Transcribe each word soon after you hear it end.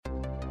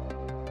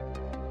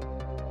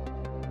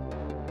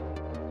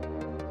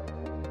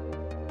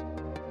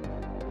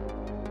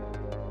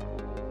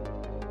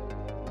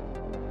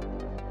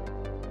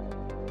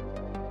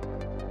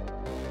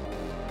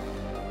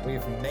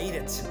We've made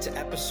it to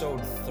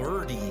episode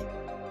 30.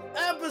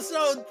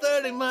 Episode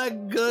 30, my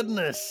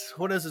goodness.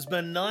 What has it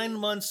been? 9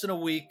 months and a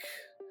week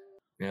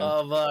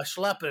of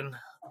schlepping,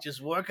 just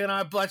working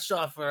our butts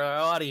off for our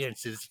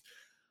audiences.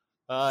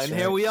 And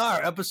here we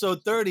are,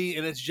 episode 30,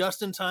 and it's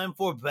just in time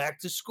for back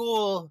to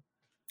school.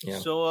 Yeah.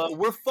 So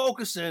we're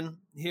focusing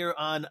here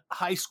on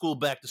high school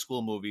back to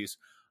school movies.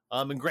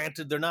 And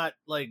granted, they're not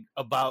like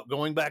about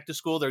going back to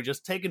school. They're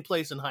just taking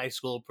place in high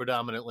school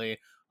predominantly.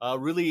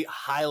 Really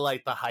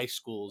highlight the high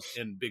schools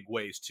in big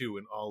ways, too,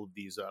 in all of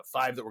these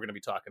 5 that we're going to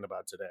be talking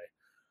about today.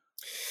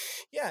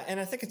 Yeah, and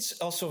I think it's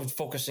also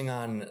focusing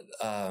on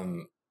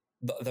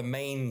the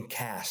main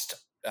cast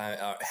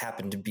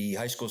happen to be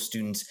high school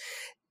students.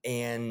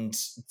 And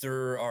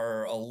there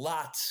are a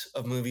lot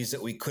of movies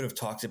that we could have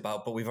talked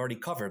about, but we've already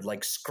covered,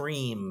 like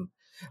Scream.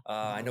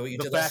 I know what you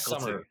did last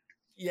summer.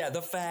 Yeah,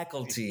 The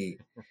Faculty.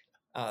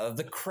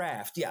 The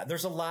Craft. Yeah,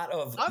 there's a lot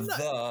of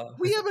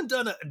We haven't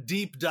done a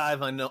deep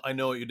dive. I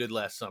know what you did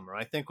last summer.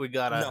 I think we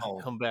gotta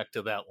come back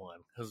to that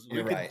one because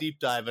we could deep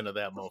dive into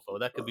that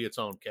mofo. That could be its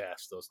own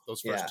cast.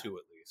 Those first 2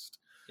 at least.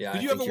 Yeah.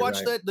 Did you ever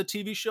watch the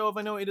TV show of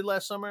I Know What You Did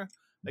Last Summer?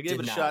 I gave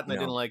it a shot and I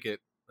didn't like it.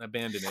 I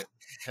abandoned it.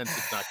 Hence,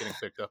 it's not getting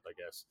picked up. I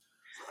guess.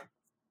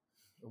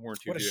 What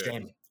a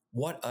shame!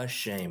 What a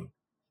shame!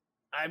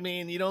 I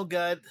mean, you don't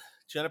got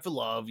Jennifer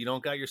Love. You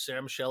don't got your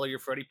Sarah Michelle or your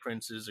Freddie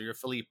Princes or your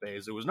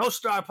Felipes. There was no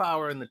star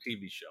power in the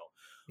TV show.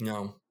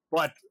 No.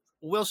 But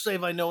we'll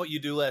save I Know What You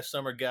Do Last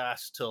Summer,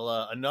 guys, till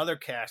another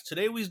cast.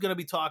 Today we're going to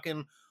be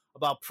talking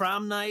about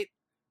Prom Night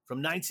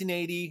from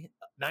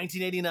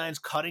 1989's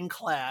Cutting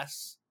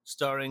Class,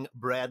 starring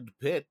Brad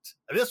Pitt.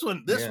 This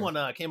one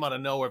came out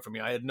of nowhere for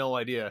me. I had no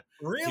idea.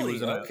 Really?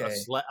 He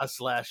was a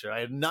slasher. I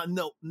had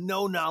no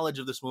knowledge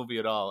of this movie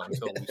at all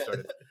until we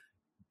started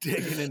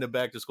digging into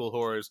back to school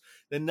horrors.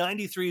 Then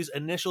 93's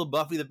initial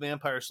Buffy the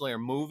Vampire Slayer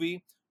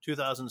movie,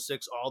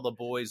 2006 All the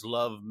Boys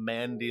Love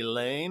Mandy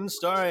Lane,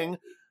 starring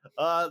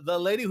the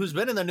lady who's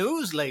been in the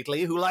news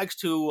lately who likes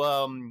to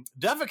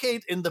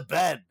defecate in the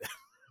bed.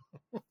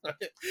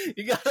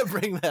 You got to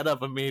bring that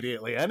up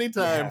immediately.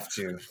 Anytime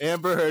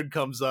Amber Heard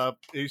comes up,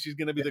 she's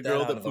going to be the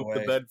girl that pooped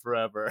the bed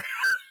forever.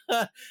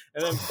 And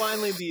then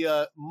finally,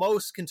 the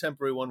most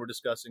contemporary one we're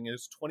discussing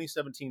is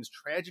 2017's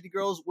Tragedy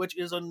Girls, which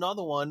is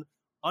another one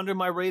under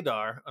my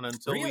radar, and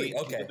until we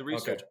did the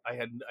research,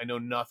 I knew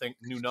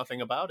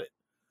nothing about it.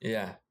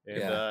 Yeah,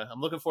 and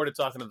I'm looking forward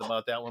to talking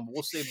about that one. But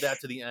we'll save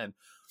that to the end.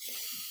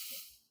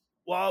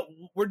 Well,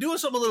 we're doing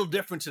something a little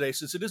different today,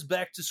 since it is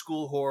back to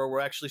school horror. We're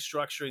actually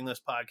structuring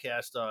this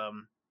podcast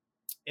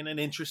in an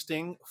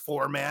interesting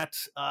format,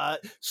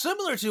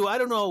 similar to, I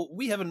don't know,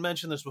 we haven't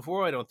mentioned this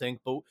before, I don't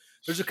think, but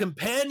there's a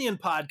companion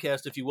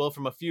podcast, if you will,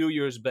 from a few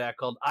years back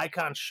called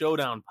Icon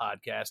Showdown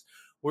Podcast,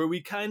 where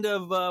we kind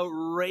of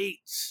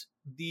rate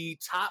the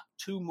top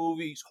 2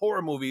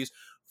 horror movies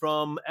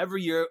from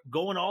every year,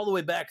 going all the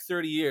way back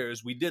 30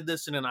 years. We did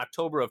this in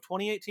October of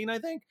 2018, I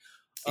think,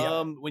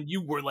 when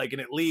you were like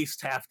in at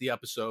least half the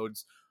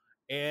episodes.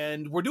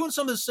 And we're doing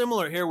something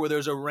similar here where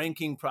there's a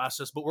ranking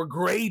process, but we're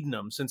grading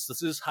them since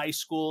this is high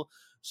school.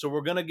 So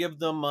we're going to give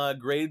them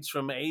grades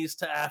from A's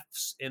to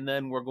F's, and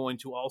then we're going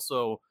to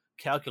also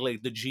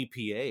calculate the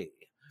GPA,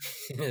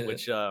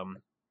 which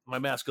my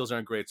math skills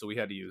aren't great, so we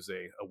had to use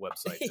a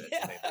website.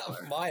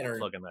 Mine are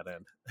plugging that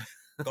in.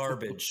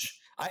 Garbage.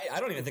 I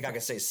don't even think I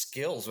can say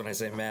skills when I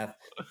say math.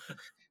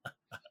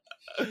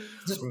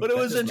 But it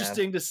was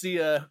interesting to see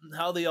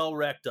how they all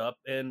racked up.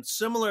 And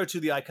similar to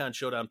the Icon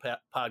Showdown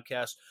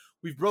podcast,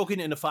 we've broken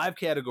into 5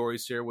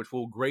 categories here, which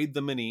we'll grade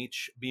them in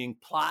each, being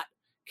plot,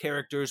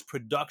 characters,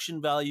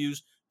 production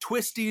values,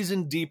 twisties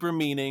and deeper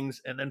meanings,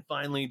 and then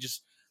finally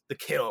just the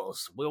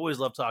kills. We always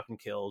love talking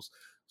kills.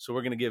 So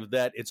we're going to give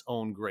that its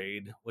own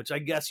grade, which I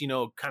guess,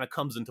 kind of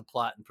comes into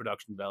plot and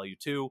production value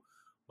too.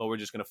 But we're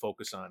just going to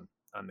focus on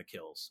the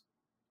kills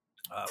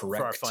for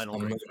our final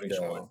grade for each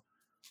one.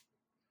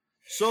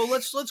 So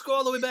let's go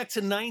all the way back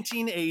to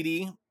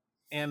 1980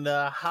 and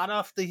hot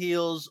off the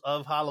heels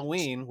of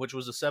Halloween, which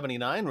was a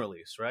 79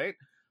 release, right?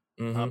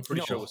 Mm-hmm. I'm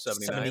pretty sure it was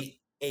 79.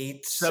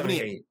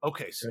 78.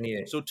 Okay.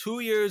 78. So 2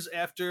 years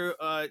after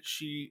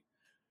she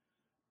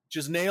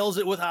just nails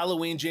it with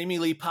Halloween, Jamie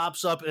Lee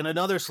pops up in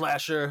another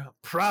slasher,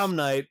 Prom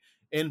Night,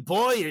 and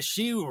boy, is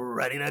she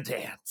ready to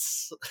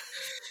dance.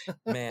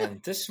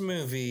 Man, this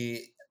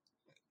movie,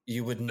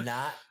 you would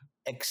not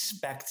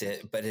expect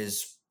it, but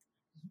is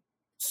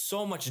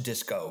so much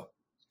disco.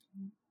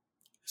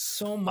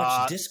 So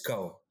much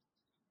disco.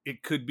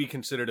 It could be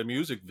considered a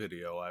music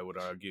video, I would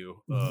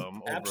argue.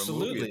 Absolutely. Over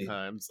a movie at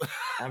times.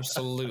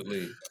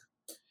 Absolutely.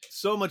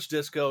 So much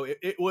disco.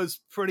 It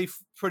was pretty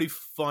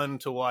fun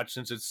to watch,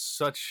 since it's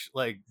such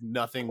like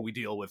nothing we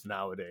deal with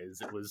nowadays.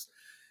 It was,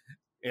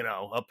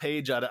 a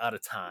page out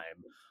of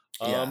time.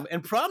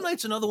 And Prom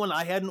Night's another one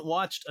I hadn't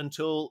watched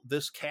until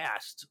this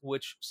cast,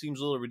 which seems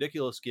a little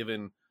ridiculous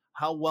given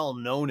how well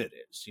known it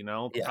is.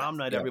 Prom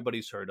Night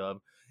everybody's heard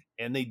of,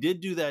 and they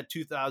did do that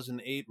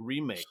 2008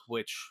 remake,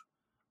 which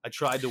I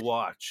tried to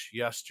watch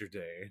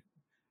yesterday.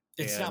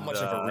 It's not much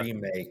of a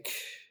remake.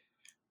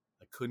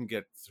 I couldn't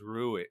get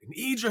through it. And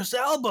Idris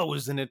Elba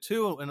was in it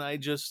too, and I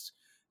just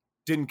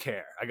didn't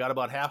care. I got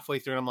about halfway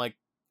through, and I'm like,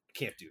 I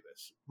can't do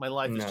this. My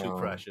life is too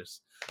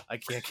precious. I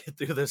can't get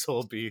through this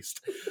whole beast.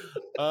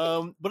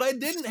 But I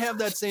didn't have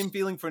that same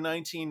feeling for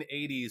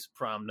 1980s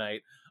Prom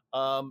Night.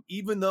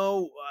 Even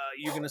though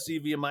you're going to see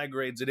via my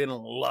grades, I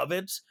didn't love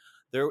it.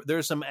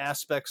 There's some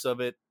aspects of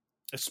it,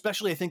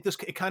 especially I think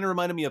it kind of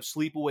reminded me of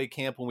Sleepaway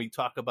Camp when we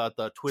talk about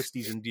the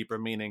twisties and deeper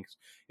meanings.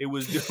 It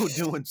was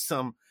doing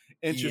some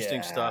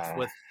interesting stuff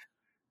with,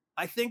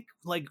 I think,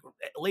 like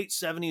late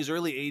 70s,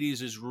 early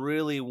 80s is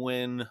really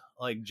when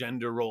like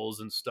gender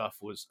roles and stuff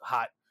was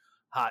hot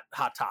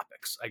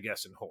topics, I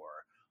guess, in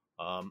horror.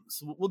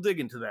 So we'll dig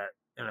into that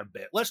in a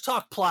bit. Let's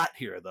talk plot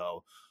here,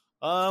 though.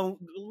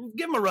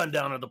 Give them a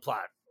rundown of the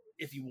plot,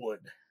 if you would.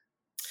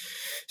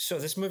 So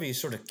this movie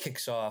sort of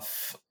kicks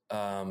off,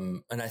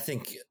 and I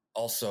think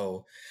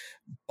also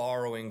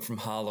borrowing from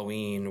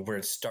Halloween, where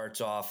it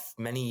starts off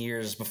many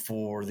years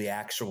before the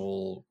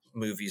actual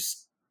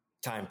movie's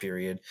time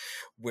period,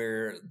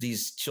 where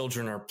these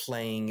children are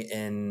playing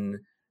in.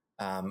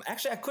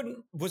 Actually, I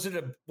couldn't. Was it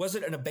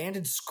an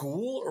abandoned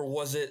school, or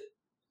was it?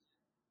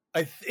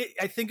 I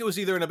think it was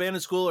either an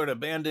abandoned school or an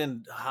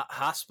abandoned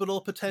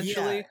hospital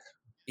potentially.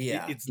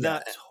 Yeah, it's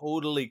not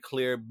totally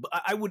clear. But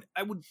I would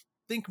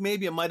think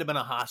maybe it might have been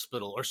a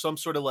hospital or some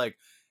sort of like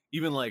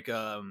even like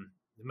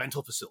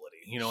mental facility.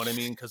 You know what I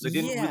mean? Because they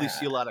didn't really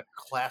see a lot of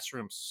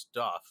classroom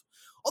stuff.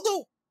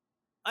 Although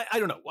I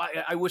don't know.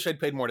 I wish I'd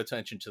paid more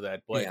attention to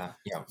that. But yeah.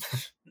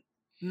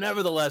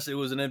 Nevertheless, it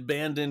was an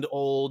abandoned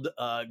old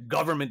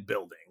government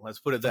building. Let's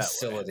put it that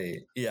facility.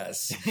 Way.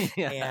 Yes.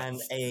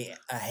 And a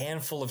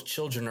handful of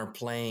children are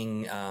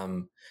playing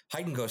hide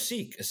and go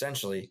seek,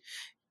 essentially.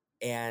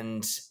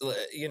 And,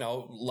 you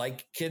know,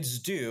 like kids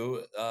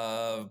do,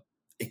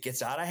 it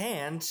gets out of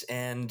hand.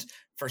 And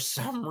for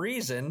some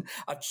reason,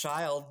 a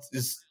child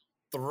is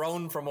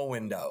thrown from a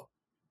window.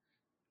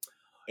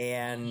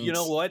 And you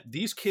know what?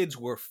 These kids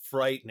were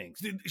frightening.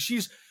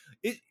 She's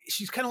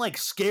kind of like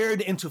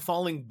scared into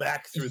falling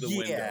back through the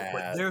window,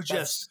 but they're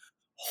just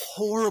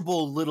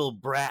horrible little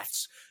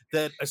brats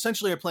that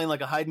essentially are playing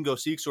like a hide and go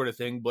seek sort of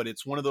thing. But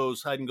it's one of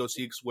those hide and go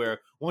seeks where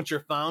once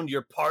you're found,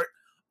 you're part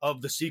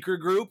of the seeker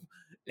group.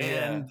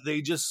 And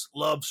they just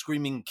love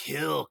screaming,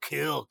 kill,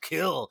 kill,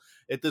 kill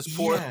at this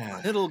poor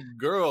little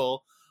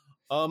girl.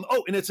 And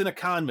it's in a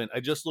convent. I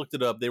just looked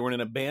it up. They were in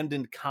an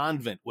abandoned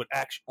convent.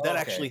 That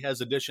actually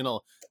has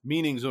additional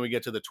meanings when we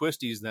get to the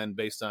twisties then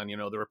based on, you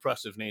know, the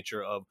repressive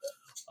nature of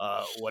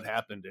what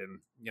happened in,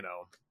 you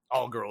know,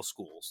 all girls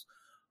schools.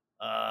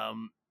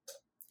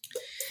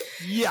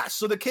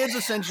 So the kids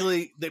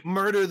essentially, they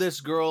murder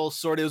this girl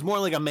sort of. It was more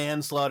like a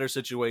manslaughter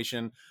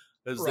situation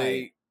as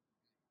they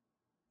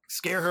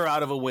scare her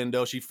out of a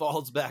window. She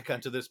falls back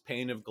onto this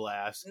pane of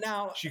glass.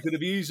 Now, she could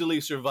have easily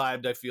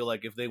survived, I feel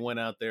like, if they went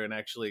out there and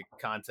actually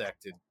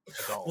contacted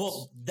adults.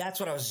 Well,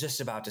 that's what I was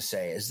just about to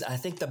say. Is I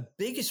think the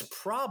biggest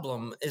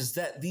problem is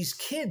that these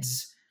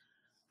kids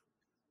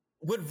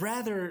would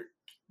rather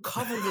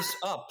cover this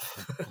up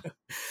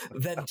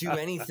than do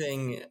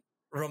anything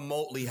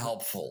remotely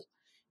helpful.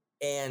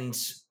 And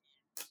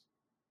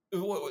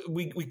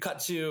we cut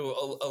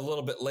to a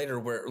little bit later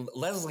where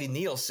Leslie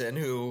Nielsen,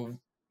 who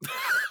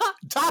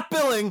top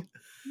billing,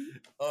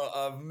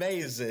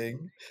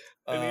 amazing,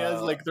 and he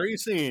has like 3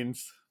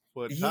 scenes,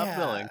 but top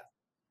billing.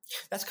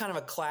 That's kind of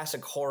a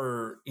classic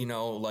horror, you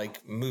know,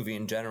 like movie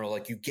in general.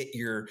 Like you get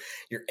your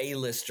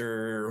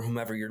A-lister or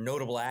whomever, your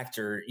notable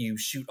actor, you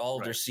shoot all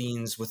of their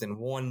scenes within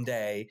one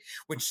day,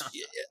 which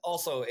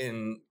also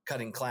in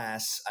Cutting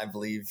Class, I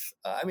believe.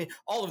 I mean,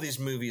 all of these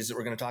movies that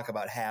we're going to talk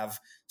about have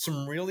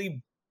some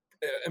really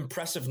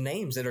impressive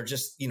names that are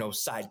just, you know,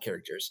 side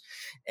characters.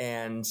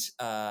 And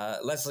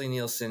Leslie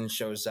Nielsen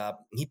shows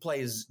up. He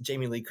plays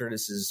Jamie Lee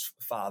Curtis's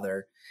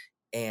father.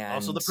 And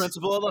also the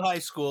principal of the high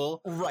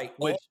school, right?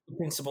 Which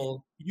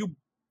principal,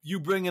 you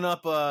bringing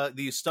up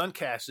the stunt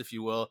cast, if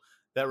you will,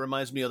 that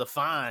reminds me of the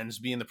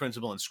Fonz being the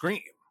principal in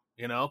Scream.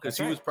 You know, because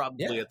he was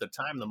probably at the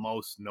time the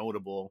most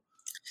notable,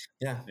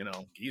 you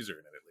know, geezer in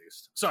it at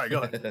least. Sorry,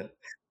 go ahead.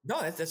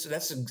 No,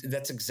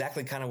 that's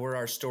exactly kind of where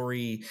our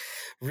story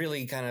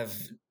really kind of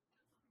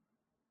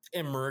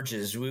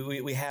emerges.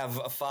 We have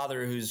a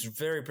father who's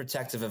very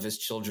protective of his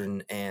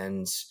children,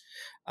 and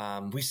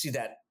we see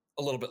that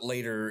a little bit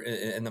later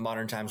in the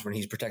modern times when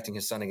he's protecting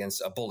his son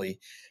against a bully.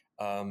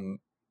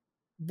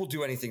 We'll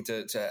do anything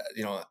to,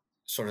 you know,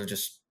 sort of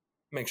just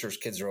make sure his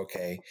kids are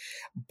okay.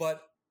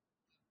 But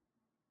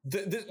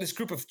this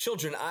group of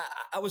children,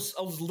 I was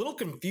a little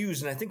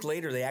confused. And I think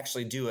later they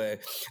actually do a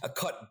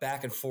cut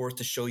back and forth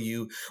to show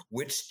you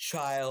which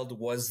child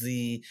was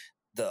the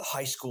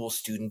high school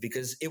student,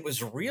 because it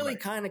was really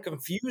kind of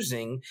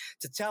confusing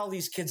to tell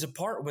these kids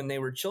apart when they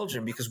were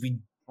children, because we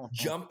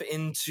jump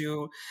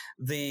into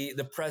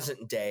the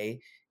present day,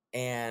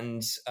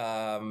 and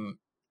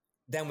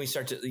then we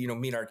start to, you know,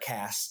 meet our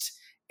cast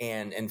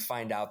and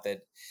find out that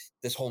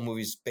this whole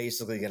movie is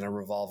basically going to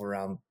revolve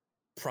around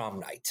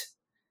prom night.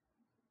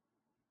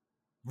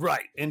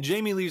 Right. And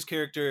Jamie Lee's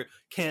character,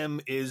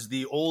 Kim, is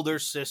the older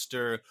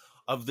sister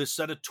of this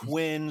set of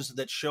twins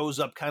that shows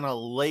up kind of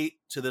late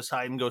to this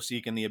hide and go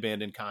seek in the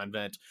abandoned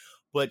convent.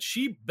 But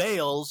she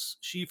bails.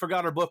 She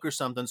forgot her book or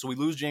something, so we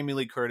lose Jamie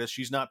Lee Curtis.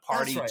 She's not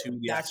party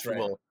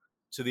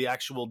to the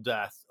actual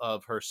death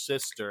of her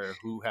sister,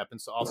 who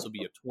happens to also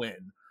be a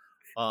twin.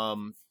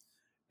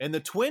 And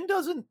the twin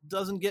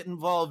doesn't get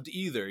involved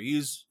either.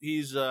 He's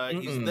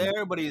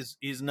there, but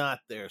he's not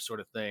there, sort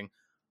of thing.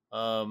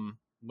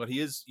 But he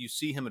is. You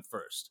see him at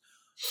first.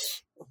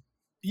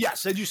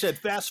 Yes, as you said,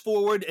 fast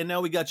forward, and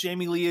now we got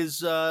Jamie Lee as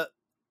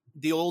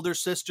the older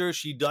sister.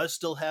 She does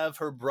still have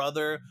her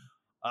brother.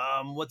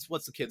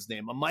 What's the kid's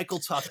name? Michael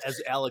Tuff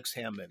as Alex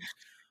Hammond.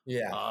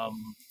 Yeah.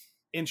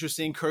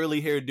 Interesting curly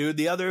haired dude.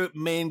 The other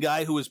main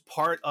guy who was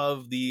part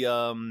of the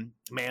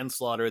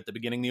manslaughter at the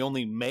beginning, the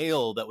only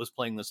male that was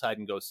playing this hide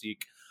and go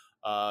seek,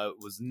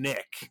 was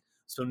Nick.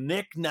 So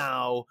Nick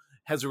now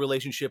has a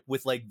relationship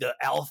with like the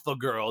alpha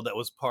girl that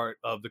was part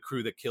of the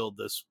crew that killed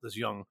this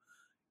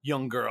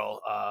young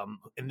girl.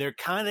 And they're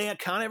kind of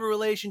have a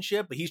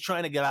relationship, but he's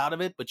trying to get out of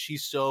it, but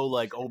she's so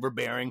like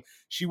overbearing.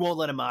 She won't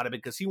let him out of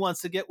it because he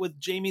wants to get with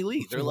Jamie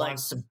Lee. He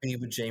wants to be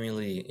with Jamie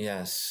Lee.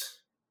 Yes.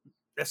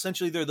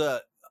 Essentially, they're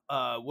the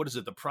what is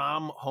it? The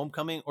prom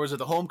homecoming, or is it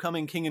the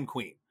homecoming king and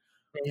queen?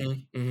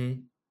 Mm-hmm.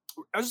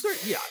 Mm-hmm. Is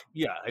there?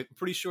 Yeah. I'm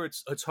pretty sure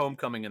it's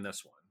homecoming in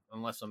this one,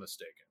 unless I'm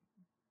mistaken.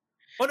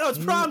 Oh no,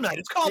 it's prom night.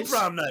 It's called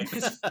prom night.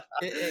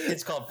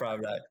 It's called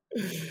prom night.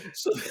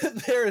 So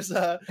there's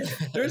a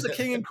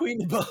king and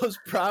queen to both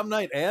prom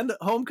night and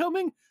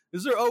homecoming.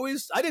 Is there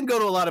always? I didn't go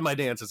to a lot of my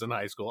dances in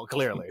high school.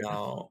 Clearly,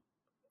 no.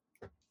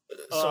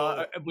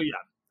 But yeah.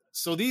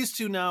 So these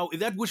two now,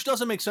 which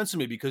doesn't make sense to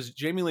me because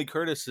Jamie Lee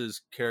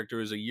Curtis's character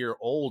is a year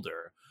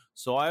older.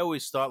 So I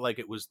always thought like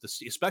it was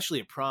especially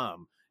at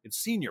prom, it's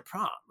senior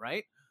prom,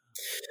 right?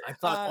 I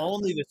thought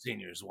only the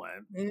seniors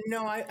went.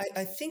 No, I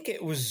think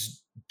it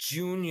was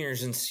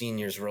juniors and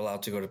seniors were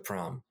allowed to go to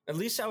prom. At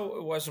least how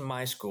it was in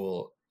my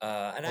school.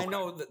 And okay. I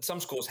know that some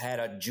schools had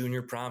a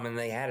junior prom and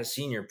they had a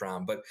senior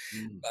prom, but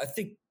I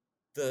think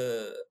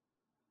the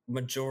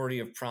majority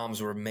of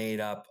proms were made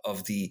up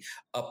of the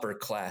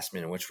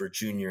upperclassmen, which were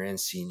junior and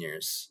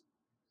seniors.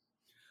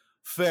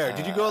 Fair.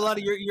 Did you go a lot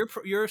of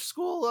your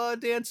school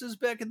dances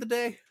back in the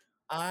day?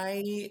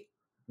 I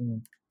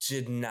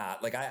did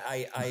not. Like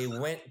I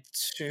went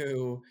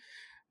to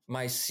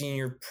my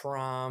senior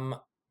prom.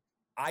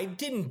 I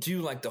didn't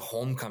do like the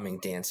homecoming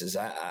dances.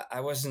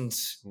 I wasn't.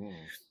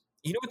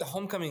 You know what the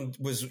homecoming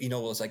was? You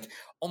know, it was like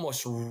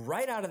almost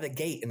right out of the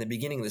gate in the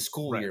beginning of the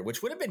school year,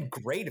 which would have been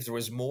great if there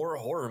was more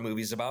horror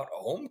movies about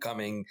a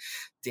homecoming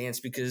dance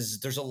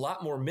because there's a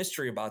lot more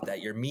mystery about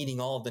that. You're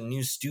meeting all of the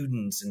new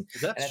students, and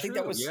I think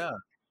that was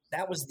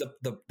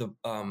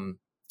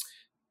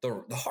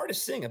the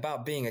hardest thing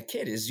about being a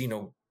kid is, you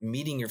know,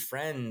 meeting your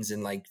friends.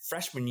 And like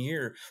freshman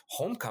year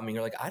homecoming,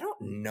 you're like, I don't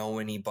know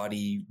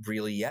anybody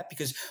really yet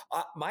because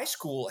my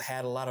school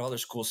had a lot of other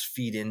schools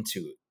feed into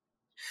it.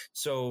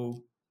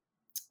 So,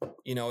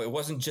 you know, it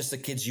wasn't just the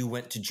kids you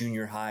went to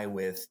junior high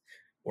with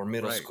or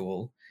middle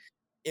school.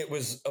 It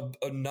was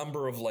a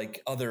number of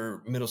like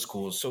other middle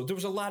schools. So there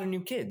was a lot of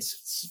new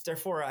kids.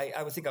 Therefore,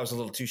 I would think I was a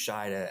little too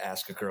shy to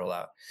ask a girl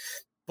out.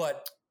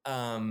 But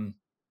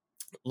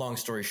long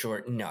story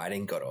short, no, I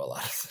didn't go to a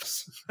lot of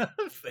this.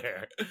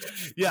 Fair.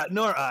 Yeah,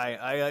 nor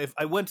I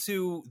went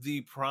to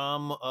the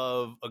prom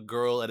of a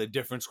girl at a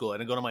different school. I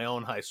didn't go to my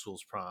own high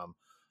school's prom.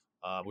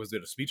 Was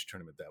there a speech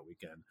tournament that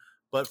weekend?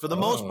 But for the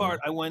most part,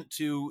 I went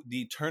to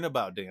the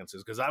turnabout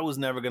dances because I was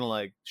never going to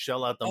like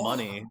shell out the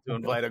money to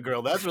invite a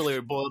girl. That's really what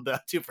it boiled down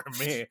to for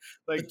me.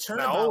 Like,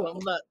 no, I'm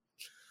not.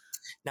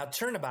 Now,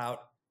 turnabout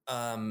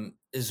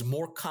is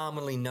more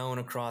commonly known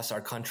across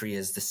our country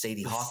as the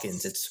Sadie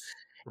Hawkins.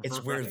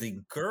 It's where the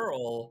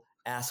girl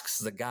asks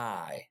the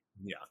guy.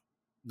 Yeah.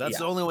 That's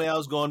the only way I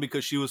was going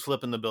because she was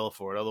flipping the bill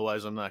for it.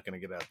 Otherwise, I'm not going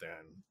to get out there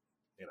and,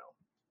 you know,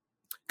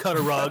 cut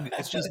a rug.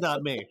 It's just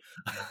not me.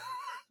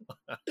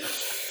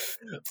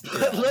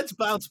 Let's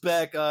bounce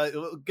back,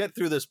 get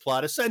through this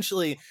plot.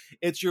 Essentially,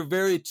 it's your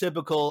very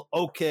typical,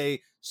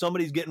 okay,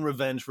 somebody's getting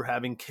revenge for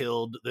having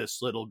killed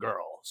this little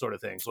girl sort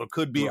of thing. So it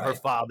could be her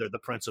father, the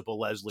principal,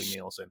 Leslie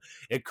Nielsen.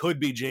 It could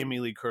be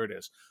Jamie Lee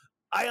Curtis.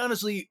 I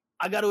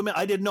got to admit,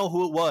 I didn't know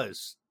who it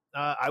was.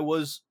 I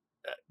was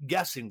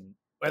guessing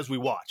as we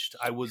watched.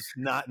 I was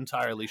not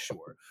entirely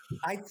sure.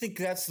 I think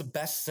that's the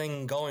best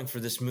thing going for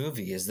this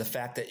movie is the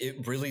fact that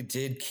it really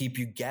did keep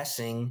you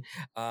guessing.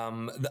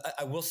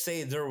 I will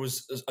say there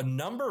was a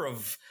number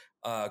of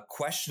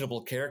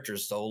questionable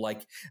characters, though,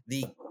 like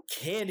the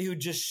kid who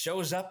just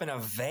shows up in a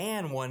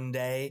van one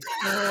day.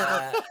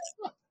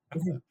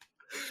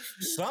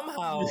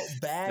 Somehow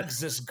bags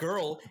this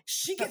girl.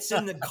 She gets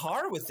in the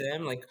car with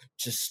him, like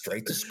just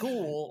straight to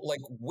school.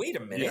 Like, wait a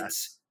minute. Yeah.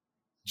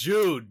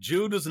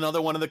 Jude was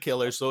another one of the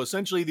killers. So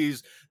essentially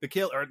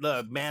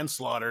the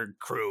manslaughter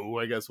crew,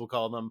 I guess we'll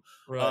call them,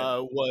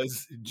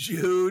 was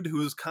Jude,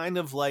 who's kind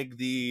of like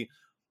the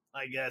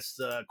I guess,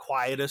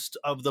 quietest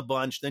of the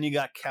bunch. Then you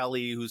got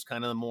Kelly, who's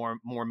kind of the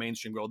more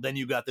mainstream girl. Then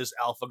you got this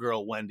alpha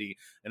girl, Wendy,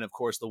 and of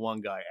course the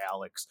one guy,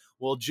 Alex.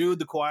 Well, Jude,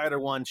 the quieter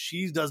one,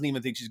 she doesn't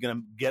even think she's going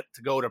to get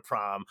to go to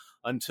prom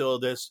until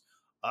this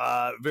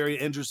very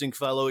interesting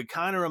fellow. It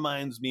kind of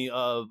reminds me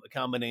of a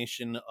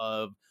combination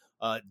of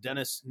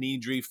Dennis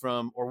Nedry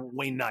or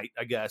Wayne Knight,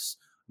 I guess,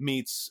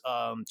 meets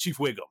Chief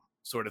Wiggum.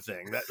 Sort of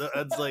thing.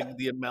 That's like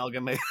the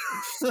amalgamation.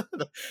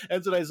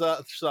 That's what I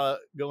saw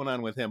going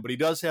on with him. But he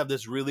does have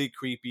this really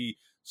creepy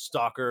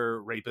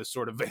stalker rapist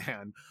sort of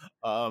van,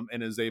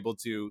 and is able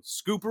to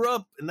scoop her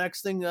up. And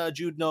next thing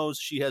Jude knows,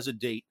 she has a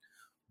date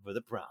for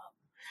the prom.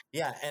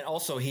 Yeah, and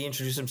also he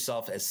introduced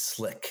himself as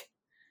Slick.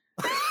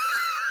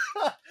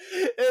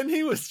 And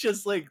he was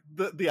just like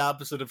the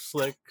opposite of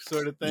Slick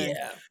sort of thing.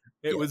 Yeah.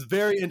 It was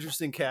very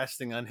interesting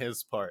casting on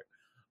his part.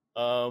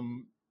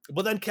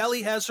 But then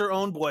Kelly has her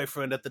own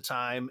boyfriend at the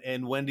time,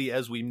 and Wendy,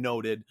 as we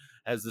noted,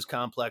 has this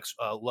complex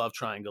love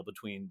triangle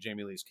between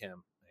Jamie Lee Kim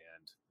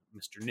and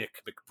Mr.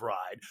 Nick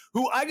McBride,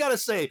 who I gotta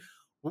say,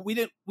 we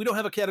don't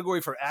have a category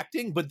for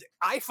acting, but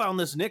I found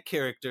this Nick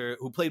character,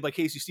 who played by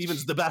Casey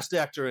Stevens, the best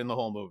actor in the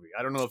whole movie.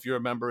 I don't know if you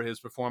remember his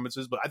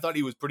performances, but I thought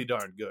he was pretty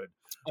darn good.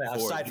 Yeah,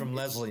 aside from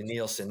Leslie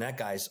Nielsen, that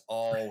guy's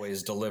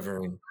always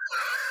delivering.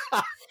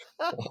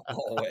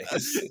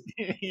 Always.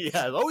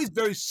 Yeah, always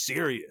very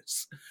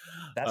serious.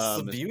 That's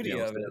the beauty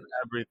of it.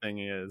 Everything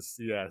is,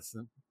 yes.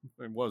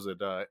 What was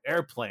it?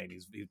 Airplane.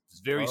 He's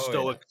very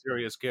stoic,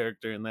 serious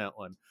character in that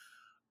one.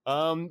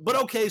 But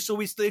okay, so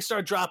they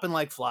start dropping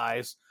like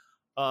flies.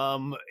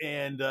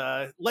 And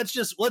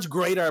let's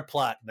grade our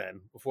plot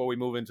then before we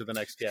move into the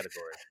next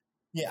category.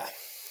 Yeah.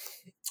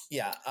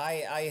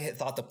 I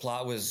thought the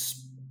plot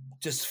was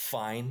just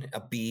fine,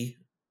 a B.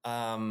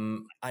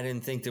 I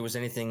didn't think there was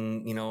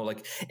anything,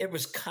 like it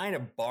was kind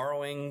of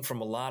borrowing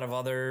from a lot of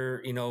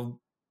other,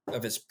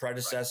 of its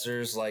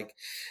predecessors. Like,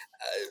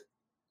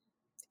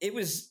 it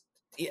was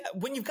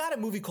when you've got a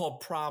movie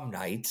called Prom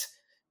Night,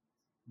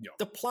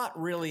 the plot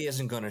really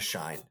isn't going to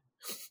shine.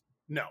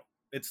 No,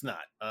 it's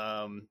not.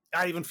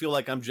 I even feel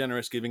like I'm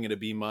generous giving it a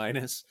B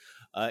minus.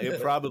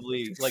 It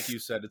probably, like you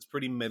said, it's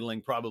pretty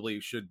middling. Probably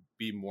should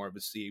be more of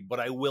a C. But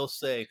I will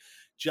say,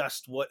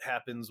 just what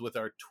happens with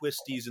our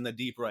twisties in the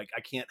Deep Reich,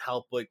 I can't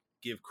help but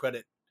give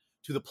credit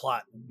to the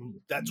plot.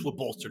 That's what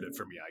bolstered it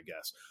for me, I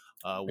guess.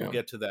 We'll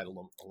get to that a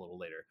little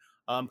later.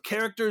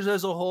 Characters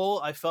as a whole,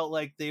 I felt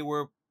like they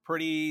were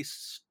pretty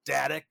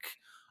static.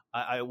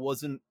 I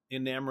wasn't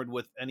enamored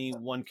with any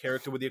one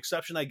character, with the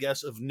exception, I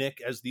guess, of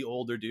Nick as the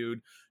older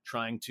dude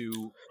trying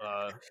to,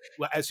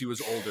 as he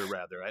was older,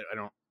 rather. I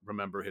don't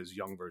remember his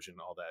young version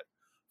all that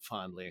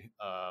fondly.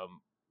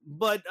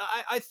 But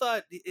I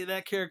thought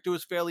that character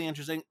was fairly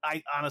interesting.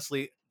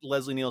 Honestly,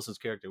 Leslie Nielsen's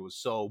character was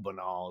so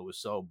banal. It was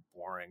so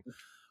boring.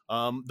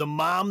 The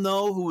mom,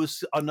 though, who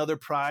was another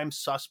prime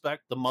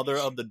suspect, the mother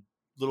of the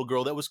little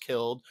girl that was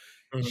killed,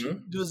 she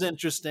was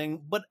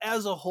interesting. But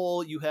as a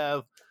whole, you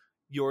have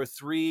your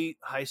three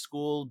high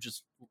school,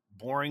 just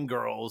boring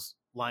girls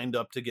lined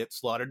up to get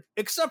slaughtered,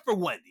 except for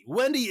Wendy.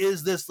 Wendy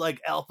is this like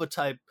alpha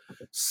type,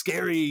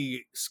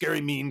 scary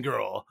mean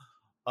girl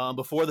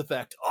before the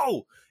fact.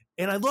 Oh,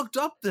 and I looked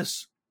up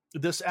this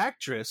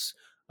actress.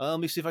 Let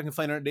me see if I can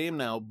find her name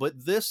now.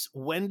 But this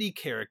Wendy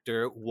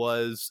character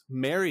was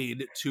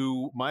married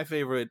to my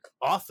favorite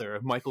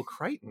author, Michael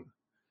Crichton.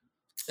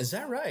 Is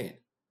that right?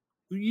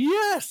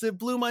 Yes, it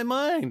blew my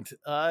mind.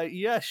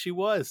 Yes, she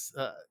was.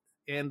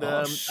 And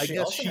I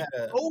guess she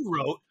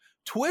co-wrote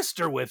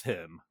Twister with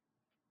him.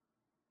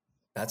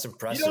 That's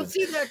impressive. You don't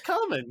see that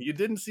coming. You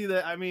didn't see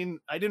that. I mean,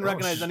 I didn't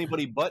recognize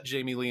anybody but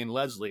Jamie Lee and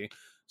Leslie.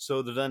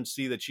 So to then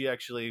see that she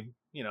actually,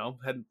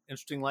 had an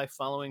interesting life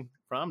following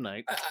Prom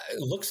Night. It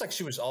looks like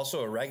she was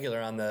also a regular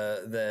on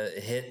the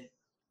hit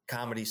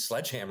comedy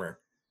Sledgehammer.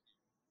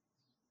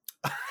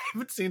 I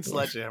haven't seen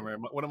Sledgehammer.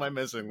 What am I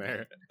missing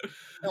there?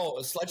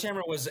 No,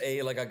 Sledgehammer was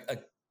a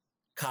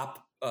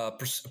cop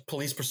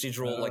police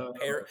procedural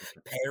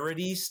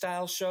parody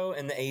style show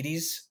in the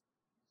 80s.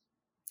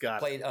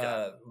 Played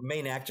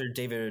main actor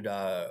David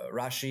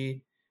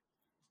Rashi.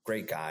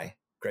 Great guy.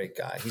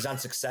 He's on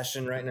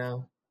Succession right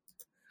now.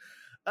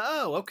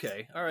 Oh,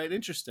 okay. All right.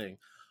 Interesting.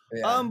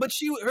 Yeah. But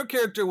her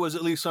character was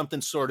at least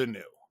something sort of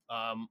new.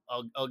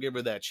 I'll give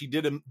her that. She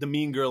did the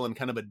mean girl in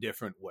kind of a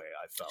different way,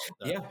 I felt.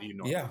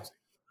 Yeah.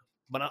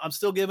 But I'm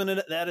still giving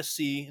that a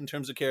C in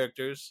terms of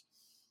characters.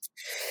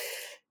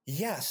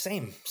 Yeah,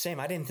 same.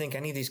 I didn't think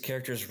any of these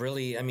characters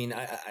really, I mean,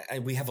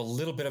 we have a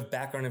little bit of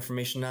background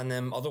information on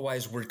them.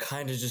 Otherwise, we're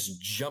kind of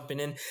just jumping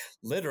in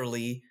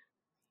literally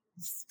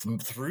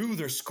through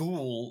their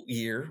school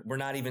year. We're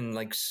not even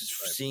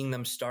seeing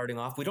them starting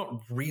off. We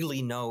don't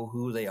really know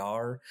who they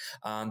are.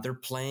 They're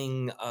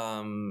playing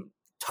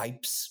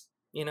types,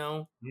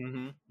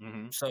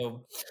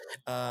 So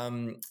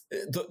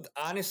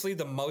honestly,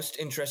 the most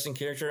interesting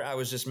character I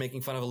was just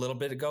making fun of a little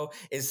bit ago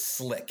is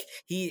Slick.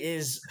 He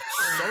is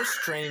so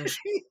strange.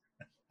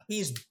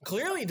 He's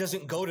clearly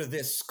doesn't go to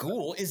this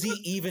school. Is he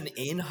even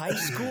in high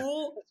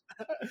school?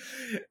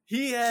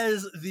 He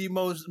has the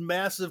most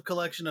massive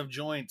collection of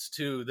joints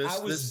too.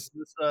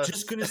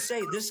 Just gonna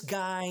say, this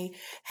guy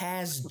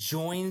has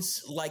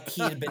joints like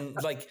he had been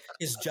like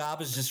his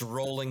job is just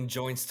rolling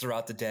joints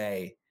throughout the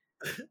day.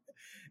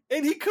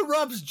 And he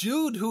corrupts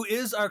Jude, who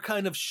is our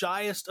kind of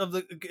shyest of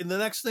the. And the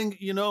next thing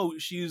you know,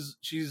 she's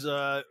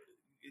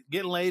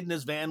getting laid in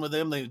his van with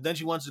him. Then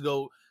she wants to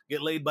go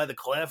get laid by the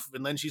cliff,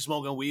 and then she's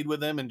smoking weed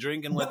with him and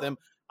drinking with him.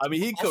 I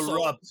mean, he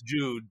corrupts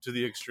Jude to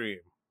the extreme.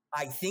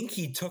 I think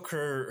he took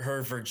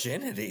her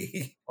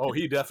virginity. Oh,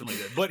 he definitely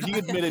did. But he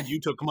admitted you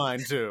took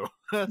mine too.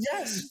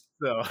 Yes.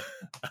 So,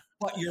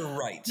 but you're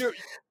right.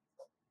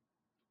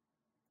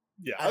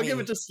 Yeah, I'll give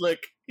it to Slick.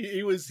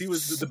 He was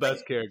the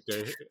best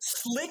character.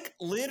 Slick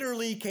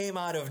literally came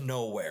out of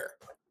nowhere.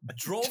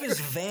 Drove his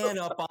van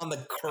up on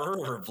the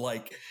curb.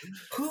 Like,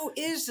 who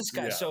is this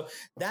guy? Yeah. So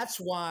that's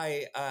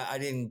why I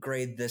didn't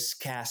grade this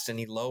cast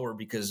any lower,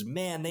 because,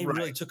 man, they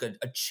really took a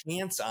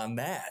chance on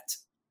that.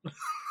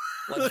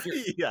 Like,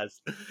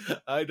 yes,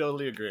 I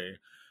totally agree.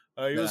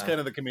 He was kind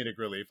of the comedic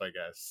relief, I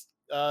guess.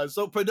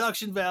 So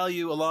production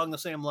value along the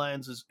same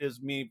lines is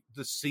me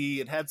to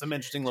see. It had some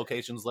interesting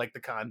locations like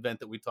the convent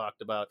that we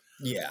talked about.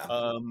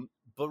 Yeah.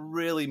 But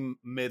really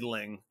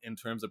middling in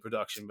terms of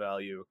production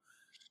value.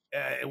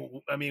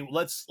 I mean,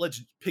 let's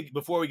pick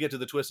before we get to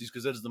the twisties,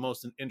 because that is the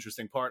most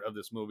interesting part of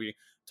this movie.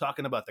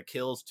 Talking about the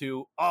kills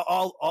too.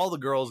 All the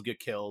girls get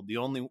killed. The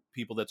only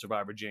people that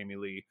survive are Jamie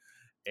Lee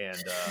and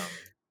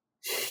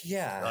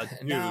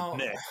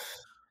Nick.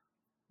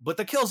 But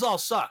the kills all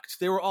sucked.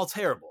 They were all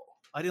terrible.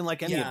 I didn't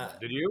like any of them.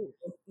 Did you?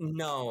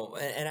 No,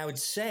 and I would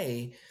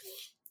say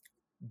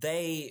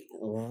they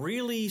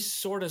really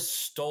sort of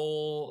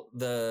stole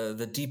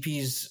the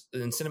DPs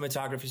and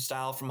cinematography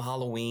style from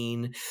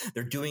Halloween.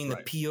 They're doing the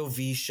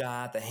POV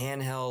shot, the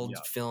handheld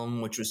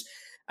film, which was,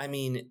 I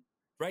mean,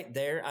 right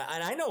there.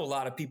 And I know a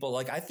lot of people,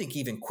 like, I think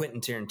even Quentin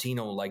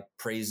Tarantino like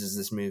praises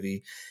this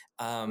movie.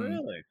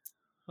 Really?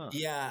 Huh.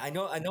 Yeah, I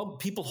know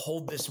people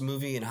hold this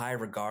movie in high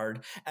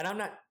regard, and I'm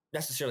not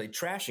necessarily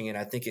trashing it.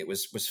 I think it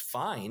was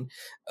fine,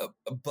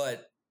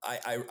 but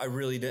I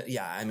really did.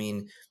 Yeah, I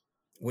mean,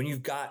 when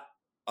you've got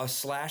a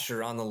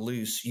slasher on the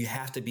loose, you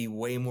have to be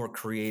way more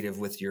creative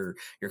with your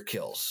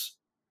kills.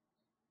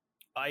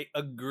 I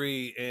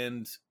agree,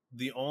 and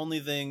the only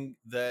thing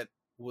that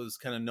was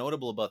kind of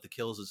notable about the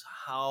kills is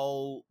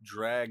how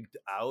dragged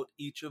out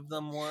each of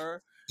them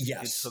were.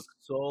 Yes, it took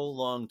so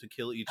long to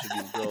kill each of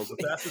these girls. The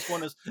fastest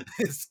one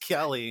is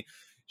Kelly.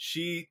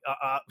 She's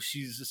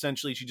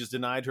essentially, she just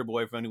denied her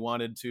boyfriend who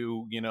wanted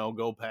to,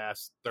 go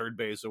past third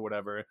base or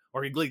whatever,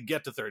 or he'd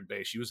get to third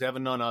base. She was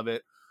having none of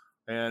it.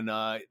 And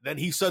then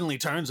he suddenly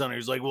turns on her.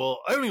 He's like, well,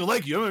 I don't even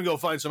like you. I'm going to go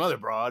find some other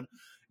broad.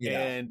 Yeah.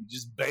 And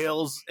just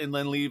bails and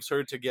then leaves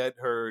her to get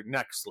her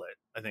neck slit,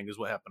 I think is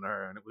what happened to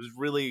her. And it was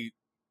really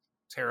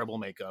terrible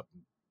makeup.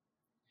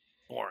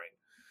 Boring.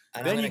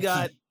 And then you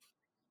got...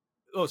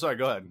 Oh, sorry,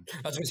 go ahead.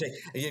 I was going to say,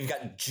 you've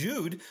got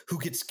Jude, who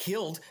gets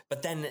killed,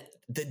 but then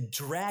the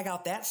drag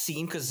out that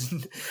scene because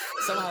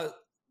somehow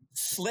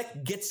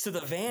Slick gets to the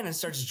van and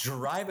starts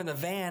driving the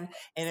van,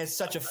 and it's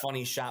such a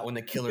funny shot when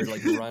the killer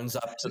runs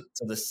up to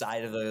the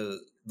side of the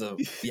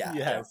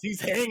Yes,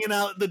 he's hanging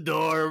out the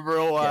door for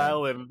a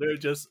while, and they're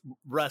just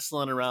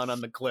wrestling around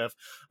on the cliff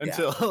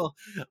until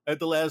at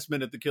the last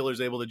minute the killer's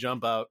able to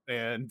jump out,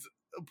 and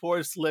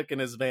poor Slick and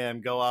his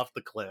van go off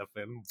the cliff.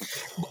 And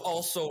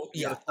also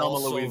Thelma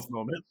Louise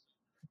moment.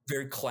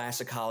 Very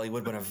classic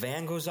Hollywood. When a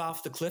van goes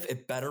off the cliff,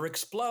 it better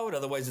explode,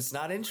 otherwise it's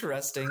not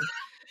interesting.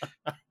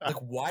 Like,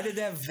 why did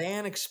that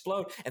van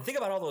explode? And think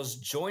about all those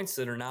joints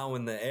that are now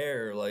in the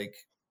air, like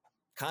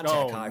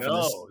contact high.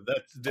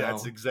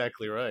 That's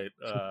exactly right.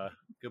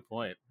 Good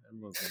point.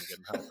 Everyone's going to get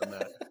help in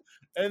that.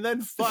 And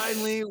then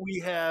finally, we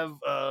have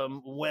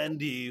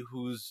Wendy,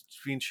 who's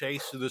being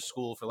chased through the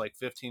school for like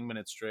 15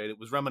 minutes straight. It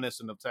was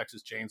reminiscent of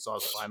Texas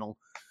Chainsaw's final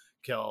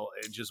kill.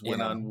 It just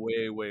went on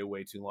way, way,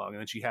 way too long. And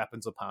then she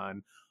happens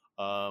upon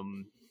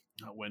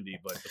not Wendy,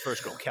 but the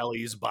first girl,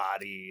 Kelly's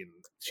body, and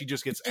she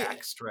just gets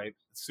axed, right?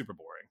 It's super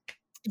boring.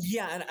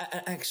 Yeah, and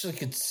I actually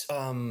could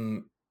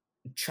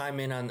chime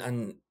in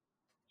on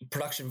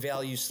production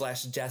value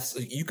 / deaths.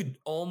 You could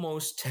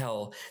almost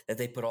tell that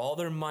they put all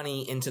their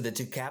money into the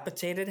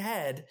decapitated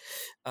head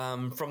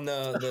from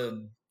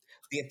the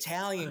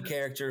Italian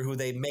character who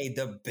they made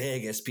the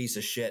biggest piece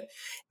of shit,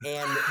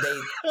 and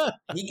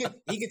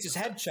he gets his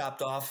head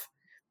chopped off.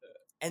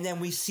 And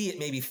then we see it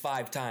maybe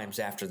 5 times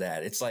after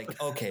that. It's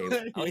like, okay,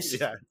 we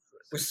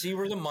see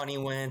where the money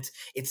went.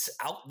 It's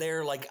out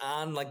there like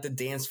on like the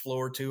dance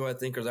floor too, I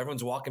think, or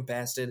everyone's walking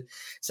past it.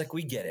 It's like,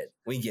 we get it.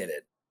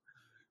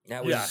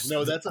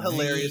 That's a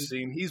hilarious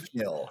scene. He's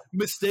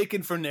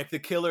mistaken for Nick. The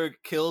killer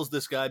kills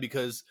this guy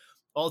because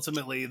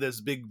ultimately this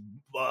big,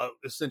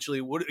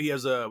 essentially, he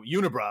has a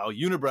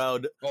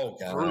unibrowed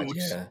brute.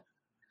 Yeah.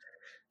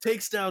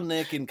 Takes down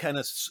Nick and kind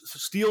of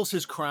steals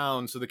his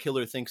crown, so the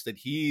killer thinks that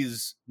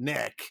he's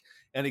Nick,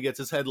 and he gets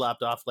his head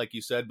lopped off, like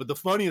you said. But the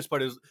funniest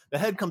part is the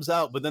head comes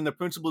out, but then the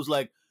principal's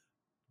like,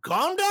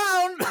 calm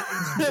down.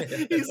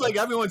 He's like,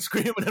 everyone's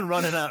screaming and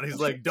running out. He's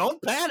like,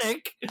 don't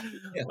panic.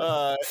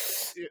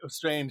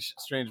 Strange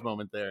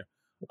moment there.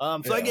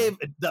 So I gave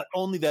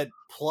only that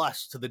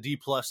plus to the D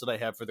plus that I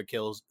have for the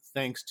kills,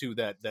 thanks to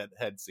that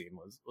head scene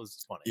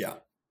was funny. Yeah.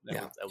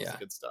 That was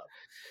good stuff.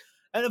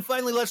 And then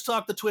finally, let's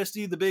talk the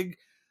twisty, the big,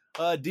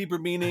 deeper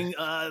meaning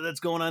that's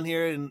going on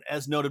here. And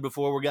as noted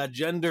before, we got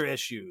gender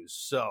issues.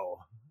 So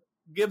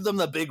give them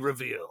the big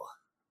reveal.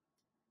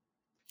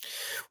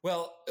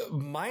 Well,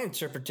 my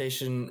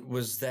interpretation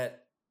was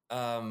that.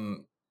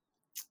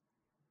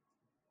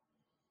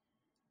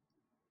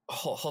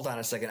 Hold on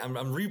a second. I'm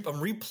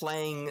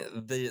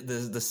replaying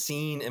the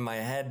scene in my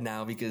head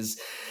now because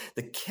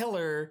the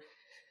killer,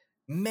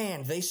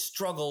 man, they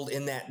struggled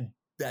in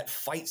that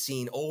fight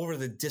scene over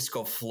the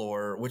disco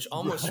floor, which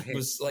almost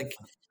was like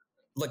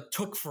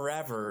took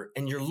forever.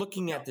 And you're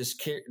looking at this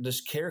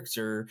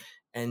character,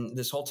 and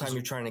this whole time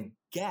you're trying to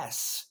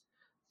guess: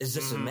 is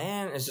this a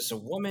man? Is this a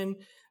woman?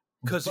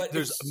 Because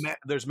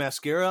there's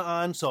mascara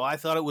on, so I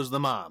thought it was the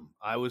mom.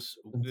 Right.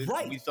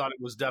 We thought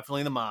it was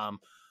definitely the mom.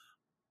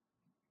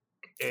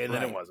 And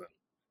then it wasn't.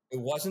 It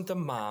wasn't the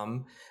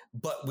mom,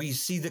 but we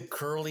see the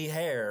curly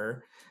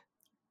hair,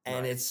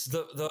 and it's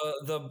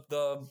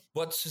the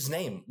what's his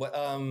name?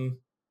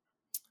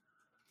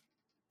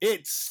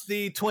 It's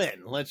the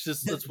twin. Let's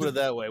put it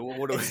that way.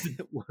 What do we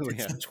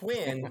it's have? the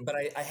twin, but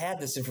I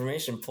had this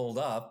information pulled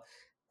up,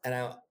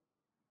 and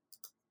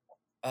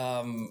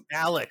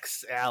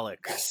Alex.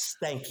 Yes,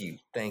 thank you.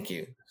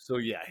 So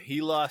yeah,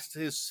 he lost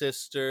his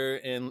sister,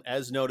 and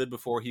as noted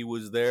before, he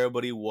was there,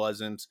 but he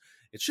wasn't.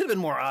 It should have been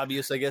more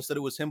obvious, I guess, that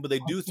it was him, but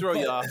they do throw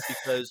you off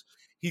because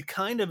he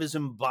kind of is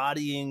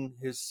embodying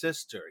his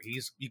sister.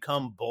 He's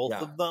become both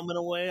of them in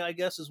a way, I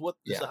guess, is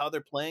how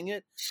they're playing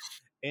it.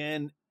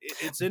 And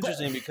it's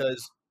interesting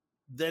because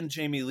then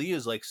Jamie Lee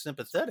is like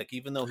sympathetic,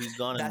 even though he's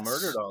gone and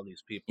murdered all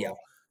these people. Yeah.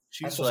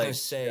 She's like,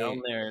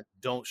 down there,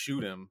 don't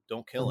shoot him,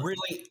 don't kill him.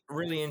 Really,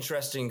 really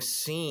interesting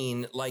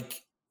scene.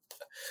 Like,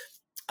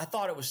 I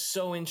thought it was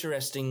so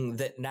interesting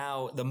that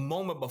now the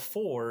moment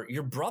before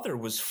your brother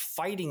was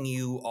fighting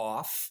you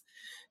off,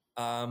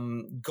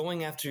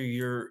 going after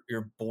your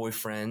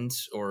boyfriend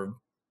or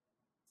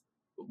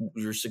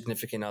your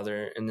significant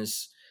other in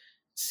this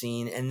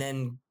scene. And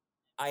then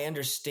I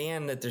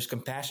understand that there's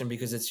compassion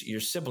because it's your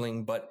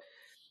sibling, but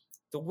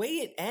the way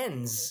it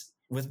ends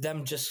with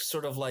them just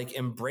sort of like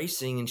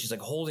embracing, and she's like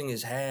holding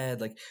his head,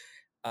 like,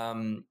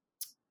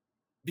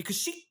 because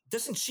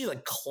she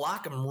like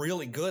clock him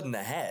really good in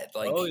the head.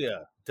 Like, oh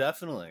yeah,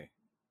 definitely.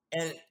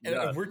 And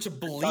we're to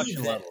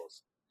believe that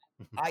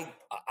I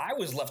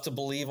was left to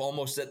believe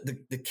almost that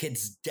the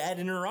kid's dead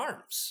in her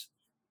arms.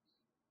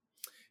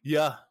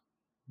 Yeah.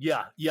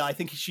 I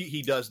think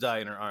he does die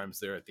in her arms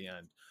there at the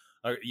end.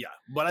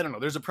 But I don't know.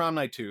 There's a prom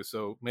night too,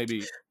 so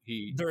maybe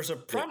there's a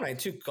prom night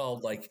too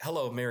called like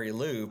Hello Mary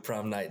Lou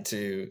Prom Night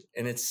 2,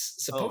 and it's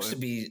supposed to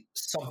be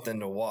something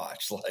to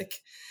watch. Like,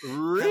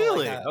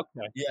 really?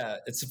 Okay. Yeah,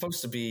 it's supposed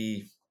to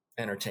be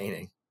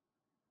entertaining.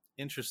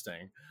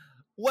 Interesting.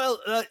 Well,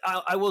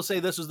 I will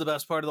say this was the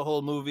best part of the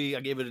whole movie.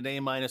 I gave it an A-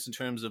 in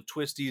terms of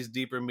twisties,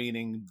 deeper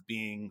meaning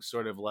being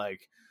sort of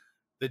like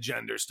the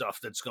gender stuff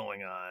that's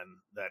going on.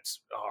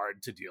 That's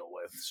hard to deal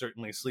with.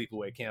 Certainly,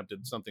 Sleepaway Camp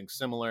did something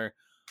similar.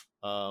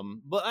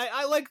 But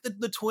I like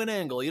the twin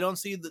angle. You don't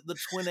see the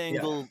twin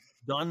angle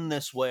done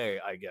this way,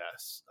 I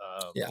guess.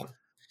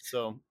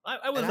 So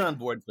I was on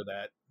board for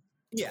that.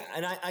 Yeah,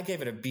 and I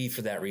gave it a B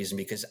for that reason,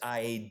 because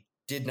I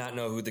did not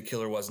know who the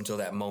killer was until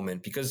that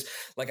moment. Because,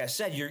 like I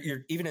said,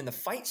 you're even in the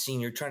fight scene,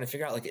 you're trying to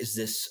figure out, like, is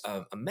this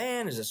a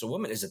man? Is this a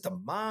woman? Is it the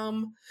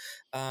mom?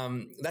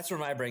 That's where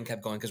my brain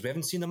kept going, because we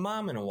haven't seen the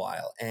mom in a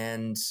while.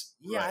 And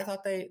I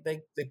thought they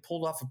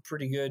pulled off a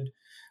pretty good.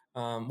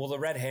 The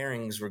red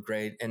herrings were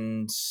great,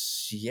 and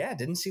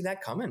didn't see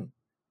that coming.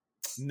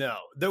 No,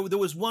 there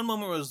was one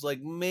moment where it was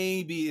like,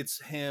 maybe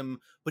it's him,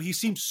 but he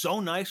seems so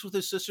nice with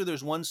his sister.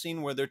 There's one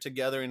scene where they're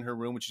together in her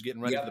room when she's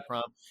getting ready for the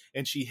prom,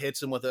 and she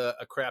hits him with a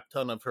crap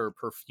ton of her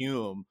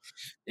perfume,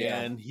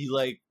 and he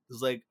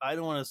is like, I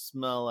don't want to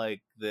smell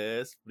like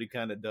this, but he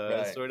kind of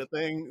does, sort of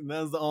thing. And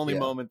that was the only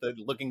moment that,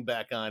 looking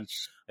back on,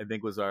 I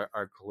think was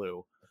our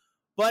clue.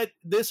 But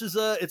this is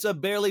it's a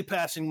barely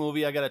passing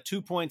movie. I got a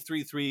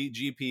 2.33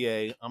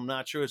 GPA. I'm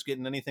not sure it's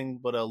getting anything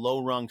but a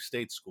low-rung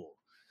state school.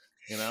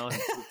 You know,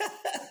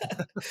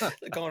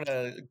 going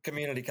to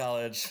community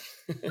college.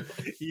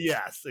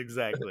 Yes,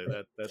 exactly.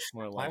 That's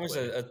more likely. Mine was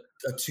a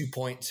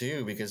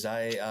 2.2 because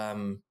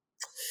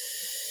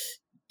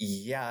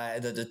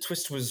the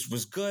twist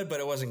was good,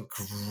 but it wasn't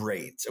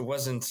great. It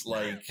wasn't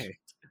like,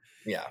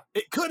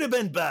 it could have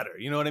been better.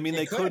 You know what I mean?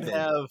 They could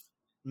have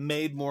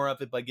made more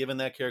of it by giving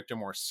that character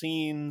more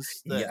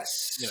scenes. That,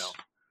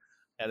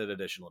 added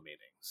additional meaning.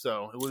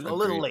 So it was a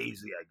little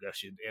lazy, I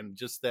guess. And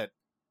just that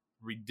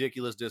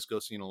ridiculous disco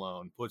scene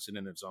alone puts it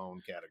in its own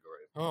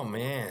category. Oh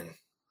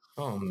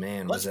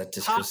man, was that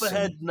disco scene? Hop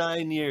ahead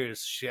 9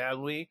 years,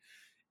 shall we?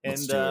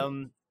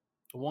 And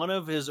one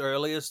of his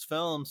earliest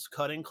films,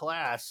 Cutting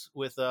Class,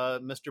 with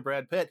Mr.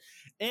 Brad Pitt,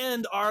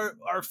 and our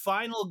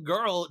final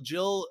girl,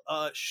 Jill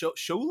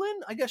Sholin,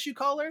 I guess you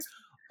call her.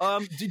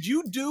 Did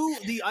you do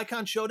the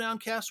Icon Showdown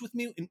cast with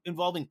me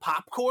involving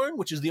Popcorn,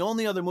 which is the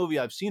only other movie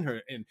I've seen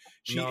her in?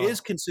 She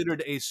is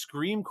considered a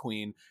scream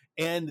queen,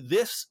 and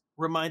this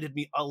reminded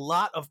me a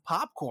lot of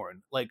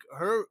Popcorn. Like,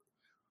 her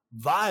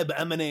vibe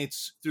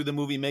emanates through the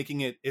movie,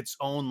 making it its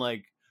own,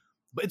 like,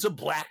 but it's a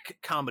black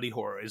comedy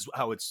horror is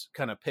how it's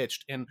kind of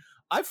pitched. And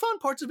I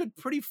found parts of it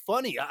pretty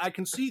funny. I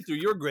can see through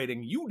your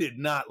grading, you did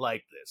not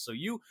like this. So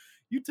you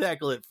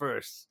tackle it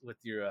first with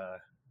your,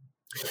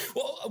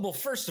 Well,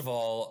 first of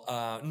all,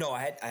 no,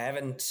 I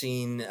haven't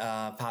seen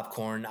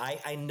Popcorn.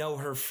 I know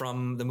her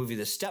from the movie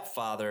The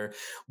Stepfather,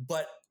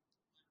 but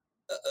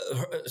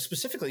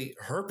specifically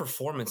her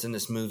performance in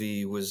this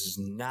movie was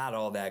not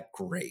all that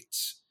great.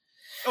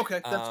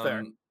 Okay, that's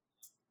fair.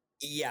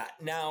 Yeah.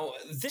 Now,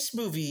 this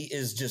movie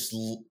is just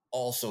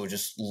also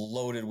just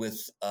loaded with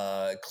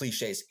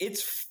cliches.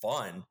 It's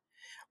fun,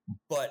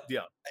 but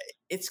yeah,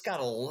 it's got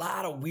a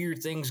lot of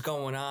weird things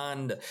going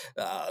on.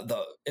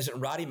 Isn't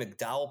Roddy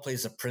McDowall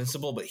plays the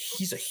principal, but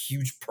he's a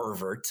huge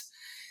pervert.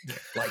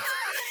 Like,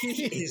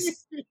 he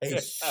is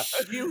a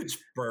huge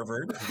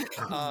pervert.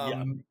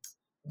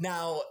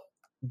 Now,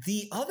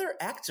 the other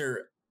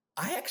actor,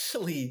 I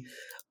actually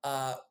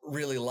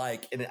really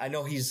like, and I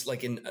know he's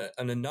like in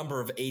a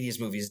number of 80s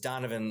movies.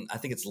 Donovan, I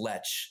think it's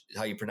Lech,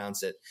 how you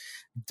pronounce it.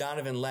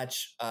 Donovan Lech,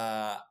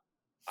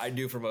 I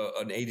knew from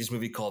an 80s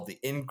movie called The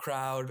In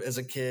Crowd as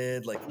a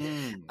kid. Like,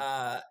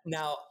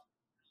 now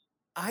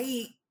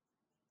I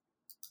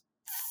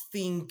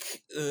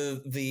think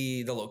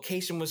the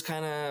location was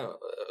kind of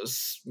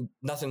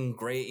nothing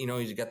great. You know,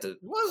 you got the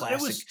classic.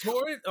 It was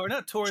Torrance, or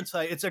not Torrance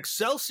High. It's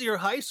Excelsior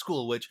High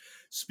School, which,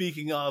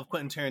 speaking of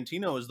Quentin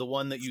Tarantino, is the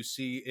one that you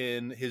see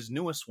in his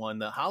newest one,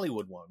 the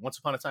Hollywood one, Once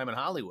Upon a Time in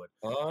Hollywood.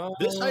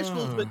 This high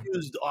school has been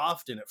used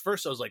often. At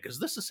first, I was like, is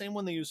this the same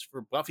one they used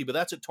for Buffy? But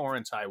that's at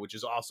Torrance High, which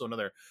is also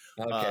another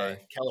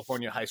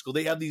California high school.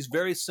 They have these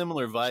very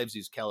similar vibes,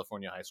 these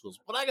California high schools.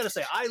 But I got to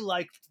say, I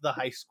liked the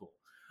high school.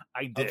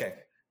 I did. Okay.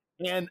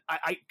 And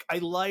I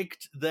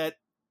liked that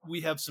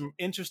we have some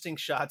interesting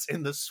shots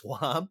in the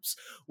swamps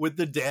with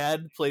the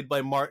dad played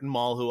by Martin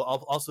Mull, who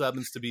also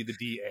happens to be the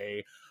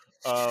DA.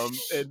 And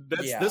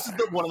this is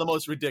one of the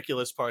most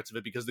ridiculous parts of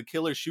it, because the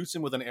killer shoots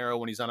him with an arrow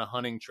when he's on a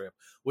hunting trip,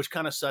 which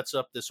kind of sets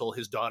up this whole,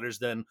 his daughter's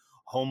then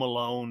home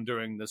alone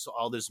during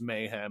all this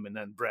mayhem. And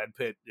then Brad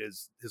Pitt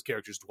is, his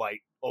character's Dwight,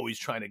 always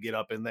trying to get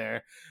up in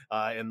there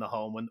in the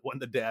home when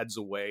the dad's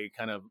away,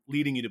 kind of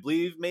leading you to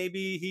believe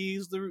maybe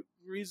he's the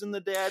reason the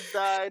dad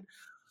died.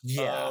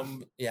 Yeah.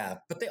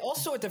 But they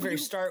also, at the very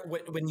start,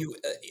 when you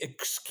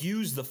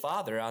excuse the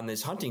father on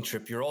this hunting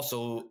trip, you're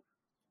also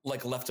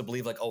like left to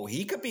believe like, oh,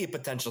 he could be a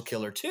potential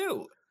killer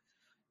too.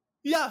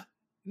 Yeah,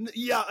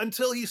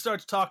 until he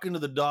starts talking to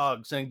the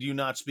dog, saying, "Do you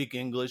not speak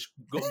English?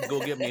 Go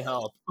get me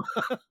help."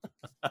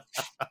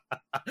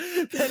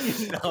 Then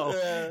you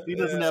know he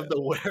doesn't have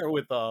the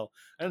wherewithal.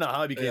 I don't know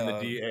how he became the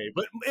DA,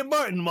 but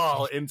Martin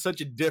Mull in such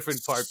a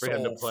different part for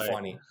him to play.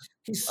 Funny.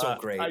 He's so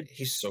great.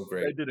 He's so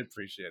great. I did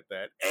appreciate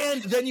that.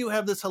 And then you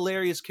have this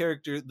hilarious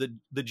character,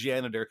 the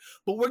janitor.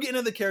 But we're getting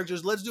into the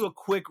characters. Let's do a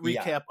quick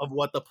recap of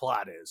what the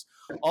plot is.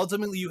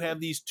 Ultimately, you have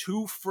these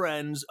two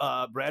friends,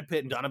 Brad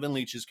Pitt and Donovan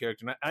Leitch's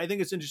character. And I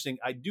think it's interesting.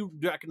 I do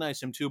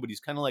recognize him too, but he's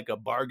kind of like a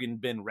bargain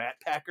bin rat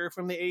packer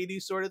from the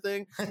 80s sort of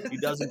thing. He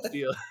doesn't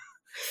feel...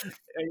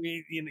 I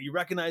mean, you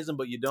recognize them,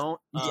 but you don't.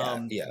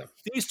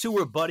 These two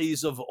were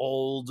buddies of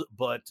old,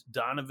 but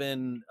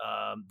Donovan,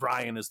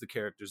 Brian is the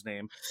character's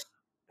name,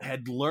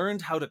 had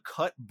learned how to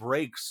cut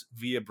brakes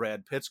via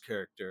Brad Pitt's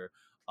character.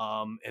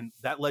 And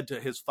that led to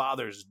his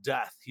father's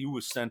death. He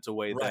was sent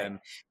away then.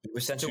 He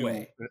was sent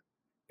away.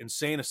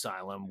 Insane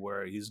asylum,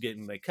 where he's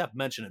getting, they kept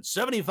mentioning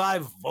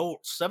 75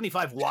 volts,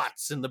 75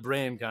 watts in the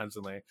brain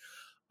constantly.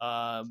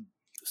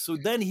 So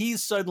then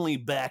he's suddenly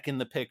back in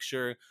the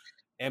picture.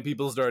 And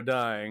people start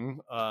dying,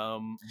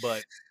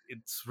 but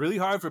it's really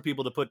hard for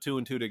people to put two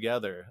and two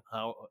together.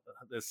 How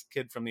this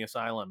kid from the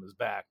asylum is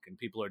back and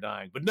people are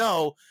dying. But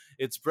no,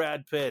 it's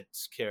Brad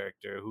Pitt's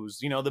character, who's,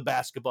 the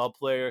basketball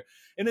player.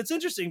 And it's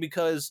interesting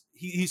because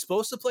he's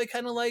supposed to play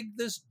kind of like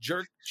this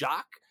jerk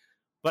jock.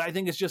 But I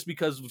think it's just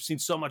because we've seen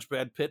so much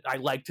Brad Pitt. I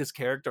liked his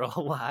character a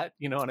lot.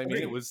 You know what I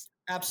mean? It was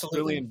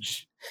absolutely. Really,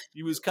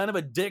 he was kind of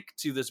a dick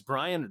to this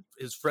Brian,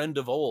 his friend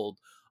of old.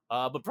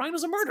 But Brian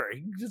was a murderer.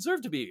 He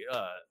deserved to be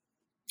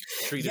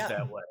treated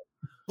that way.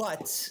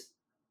 But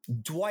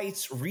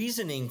Dwight's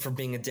reasoning for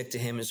being a dick to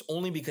him is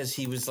only because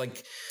he was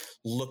like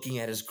looking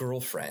at his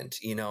girlfriend,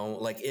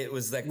 like it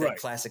was like that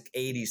classic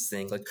 80s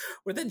thing, like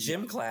with the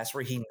gym class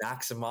where he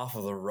knocks him off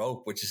of the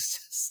rope, which is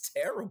just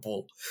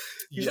terrible.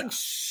 He's like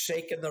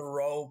shaking the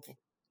rope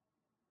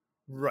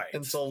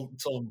until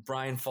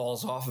Brian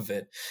falls off of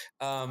it.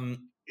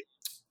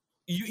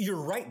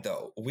 You're right,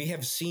 though. We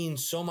have seen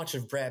so much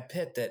of Brad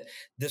Pitt that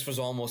this was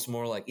almost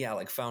more like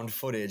found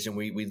footage, and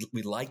we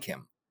like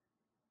him.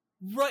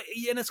 Right,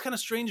 yeah, and it's kind of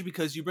strange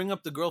because you bring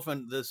up the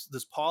girlfriend, this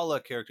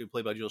Paula character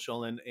played by Jill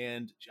Schoelen,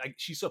 and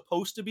she's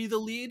supposed to be the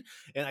lead,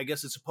 and I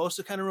guess it's supposed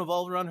to kind of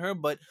revolve around her.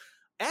 But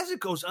as it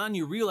goes on,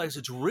 you realize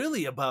it's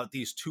really about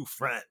these two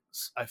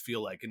friends. I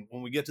feel like, and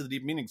when we get to the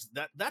deep meanings,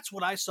 that's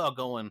what I saw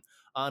going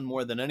on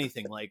more than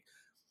anything. Like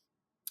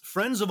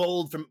friends of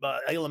old from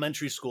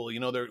elementary school,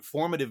 their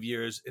formative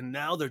years, and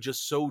now they're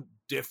just so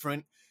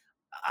different.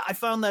 I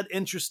found that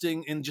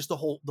interesting in just the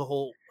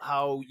whole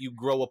how you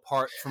grow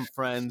apart from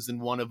friends, and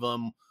one of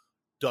them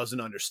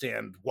doesn't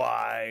understand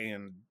why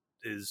and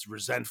is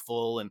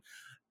resentful. And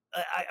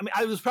I mean,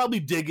 I was probably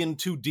digging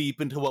too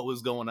deep into what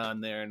was going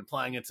on there and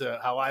applying it to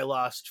how I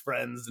lost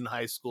friends in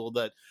high school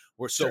that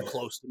were so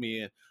close to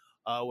me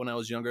when I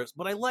was younger.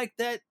 But I liked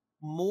that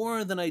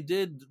more than I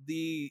did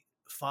the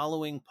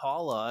following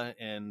Paula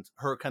and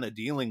her kind of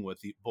dealing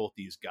with both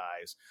these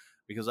guys,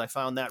 because I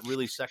found that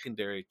really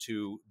secondary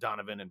to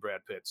Donovan and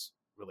Brad Pitt's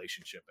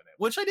relationship in it,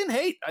 which I didn't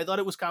hate. I thought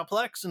it was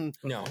complex and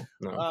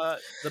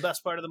the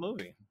best part of the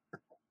movie.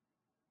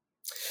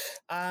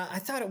 I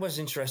thought it was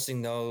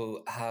interesting,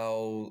 though,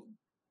 how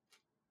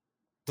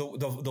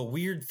the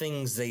weird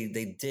things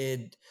they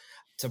did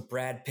to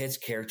Brad Pitt's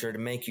character to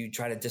make you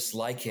try to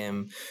dislike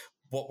him,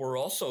 but were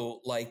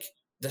also like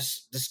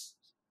this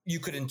you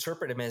could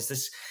interpret him as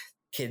this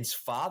kid's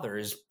father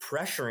is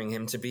pressuring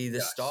him to be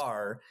the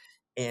star.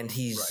 And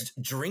he's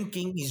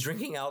drinking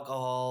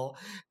alcohol.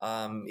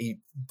 He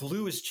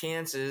blew his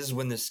chances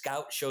when the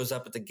scout shows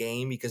up at the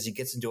game because he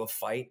gets into a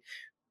fight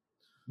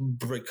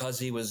because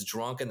he was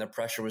drunk and the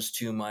pressure was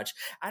too much.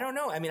 I don't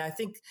know. I mean, I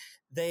think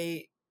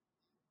they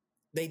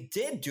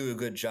did do a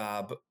good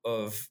job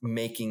of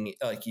making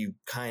like you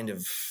kind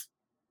of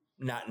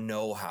not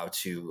know how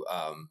to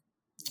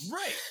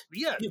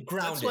grounded.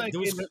 That's why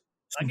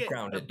I get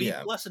grounded. B+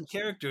 in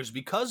characters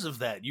because of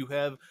that. You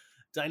have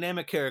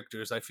dynamic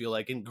characters, I feel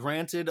like. And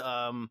granted,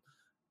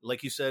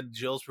 like you said,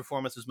 Jill's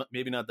performance is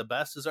maybe not the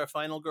best as our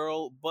final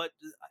girl, but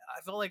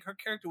I felt like her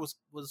character was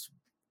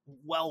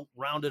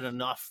well-rounded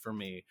enough for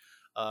me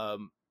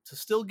to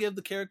still give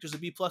the characters a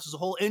B+ as a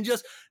whole. And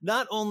just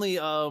not only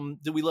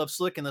did we love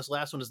Slick in this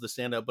last one as the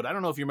standout, but I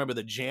don't know if you remember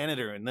the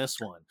janitor in this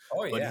one.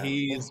 Oh, yeah. But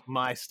he's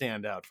my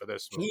standout for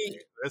this movie.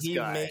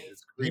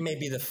 He may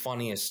be the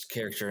funniest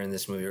character in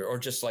this movie, or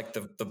just like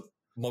the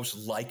most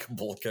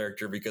likable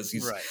character because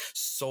he's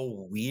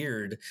so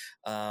weird.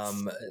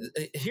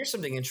 Here's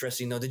something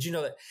interesting though. Did you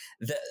know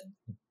that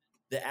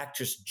the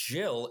actress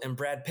Jill and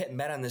Brad Pitt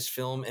met on this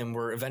film and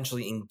were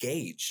eventually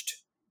engaged?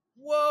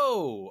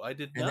 Whoa, I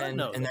did not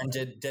know. And then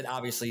did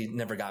obviously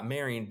never got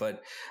married,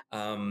 but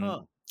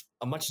a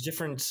much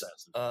different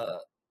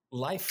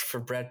life for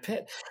Brad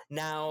Pitt.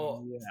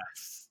 Now,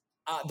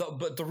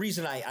 but the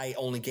reason I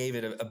only gave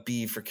it a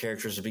B for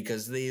characters is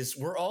because these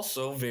were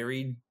also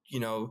very,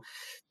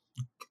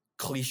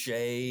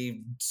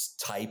 cliche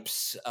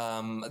types.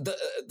 I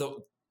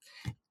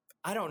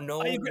don't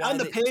know. I agree. On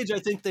the page, I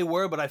think they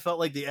were, but I felt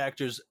like the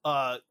actors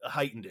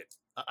heightened it.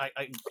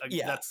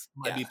 That's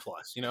my B+,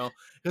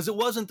 because it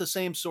wasn't the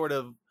same sort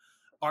of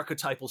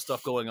archetypal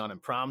stuff going on in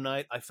Prom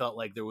Night. I felt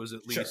like there was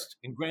at least,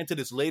 and granted,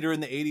 it's later in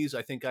the 80s.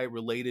 I think I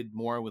related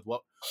more with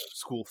what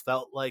school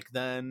felt like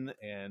then,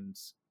 and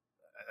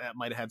that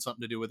might have had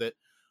something to do with it.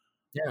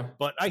 Yeah,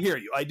 but I hear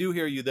you. I do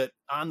hear you that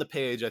on the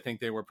page, I think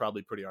they were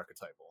probably pretty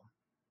archetypal.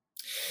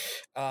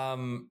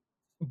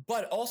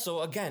 But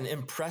also, again,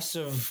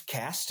 impressive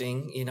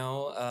casting.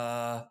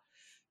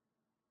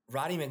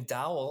 Roddy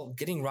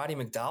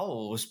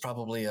McDowall was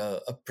probably a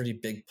pretty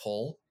big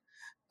pull.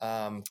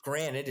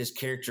 Granted, his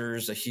character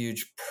is a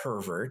huge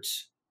pervert.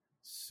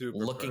 Super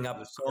looking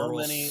pervert. up so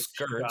many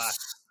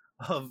skirts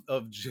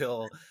of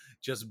Jill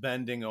just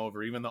bending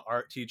over. Even the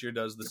art teacher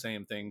does the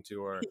same thing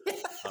to her.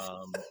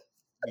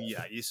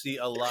 You see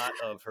a lot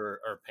of her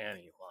panty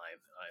line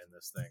in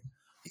this thing.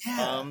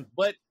 Yeah.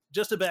 But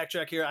just to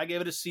backtrack here, I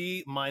gave it a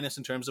C-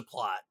 in terms of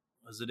plot,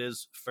 as it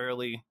is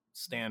fairly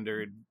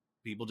standard.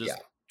 People just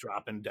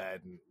dropping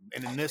dead,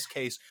 and in this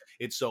case,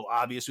 it's so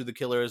obvious who the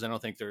killer is. I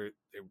don't think they're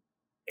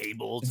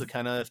able to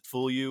kind of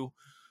fool you.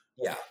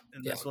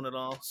 In this one at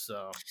all.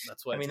 So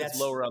that's why it's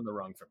lower on the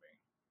rung for me.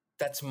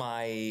 That's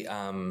my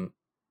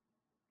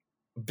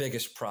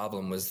biggest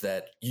problem was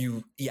that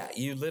you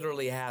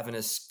literally have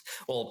is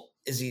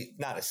he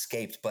not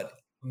escaped, but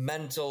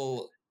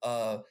mental,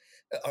 or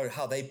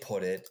how they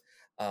put it.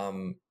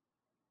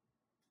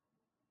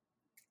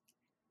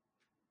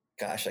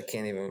 Gosh, I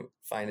can't even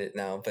find it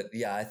now, but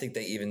I think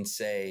they even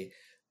say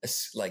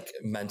like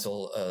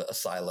mental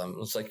asylum.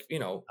 It's like, right.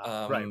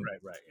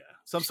 Yeah.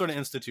 Some sort of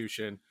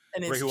institution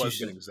where he was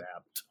getting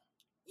zapped.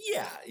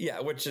 Yeah.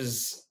 Which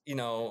is,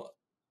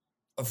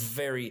 a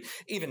very,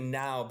 even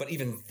now, but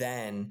even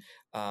then,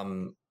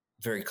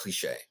 very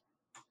cliche.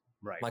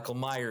 Right. Michael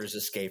Myers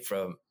escaped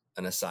from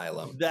an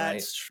asylum.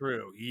 That's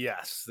true.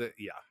 Yes.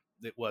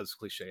 It was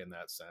cliche in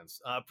that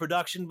sense.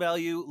 Production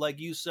value, like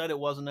you said, it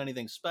wasn't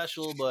anything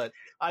special, but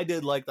I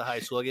did like the high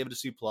school. I gave it a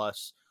C+.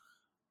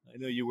 I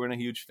know you weren't a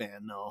huge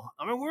fan, though.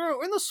 I mean,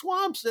 we're in the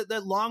swamps.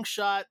 That long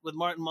shot with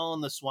Martin Mull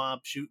in the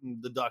swamp shooting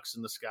the ducks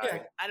in the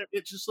sky. Yeah.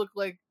 It just looked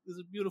like it was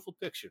a beautiful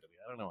picture to me.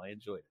 I don't know. I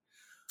enjoyed it.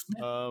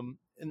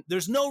 And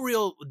there's no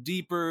real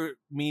deeper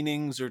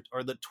meanings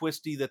or the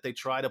twisty that they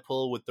try to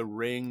pull with the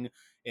ring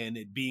and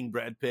it being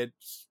Brad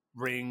Pitt's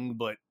ring,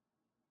 but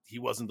he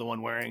wasn't the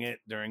one wearing it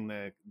during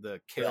the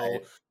kill.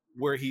 Right.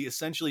 Where he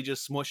essentially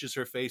just smushes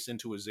her face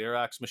into a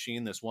Xerox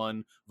machine. This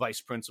one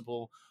vice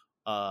principal.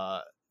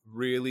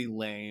 Really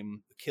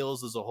lame. The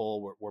kills as a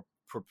whole were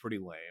pretty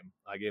lame.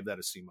 I gave that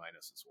a C-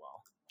 as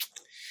well.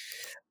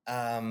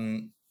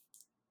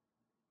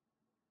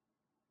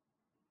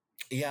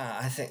 Yeah,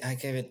 I think I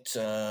gave it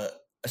a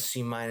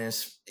C-.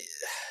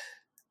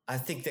 I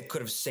think that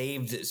could have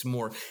saved it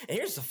more. And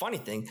here's the funny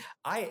thing.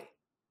 I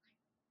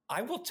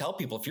will tell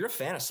people, if you're a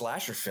fan of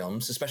slasher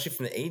films, especially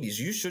from the 80s,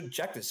 you should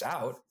check this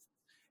out.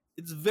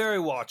 It's very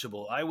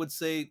watchable. I would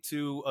say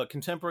to a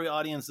contemporary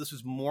audience, this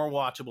is more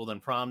watchable than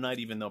Prom Night,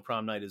 even though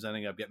Prom Night is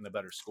ending up getting a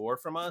better score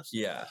from us.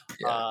 Yeah.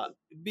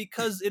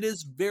 Because it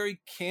is very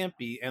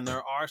campy and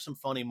there are some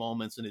funny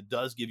moments and it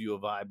does give you a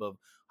vibe of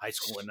high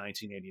school in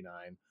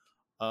 1989.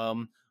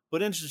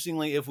 But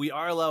interestingly, if we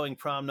are allowing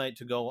Prom Night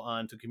to go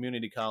on to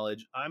community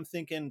college, I'm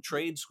thinking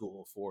trade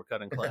school for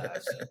cutting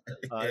class,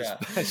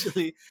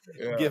 especially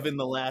given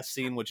the last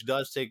scene, which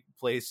does take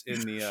place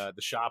in the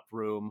shop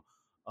room.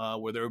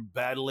 Where they're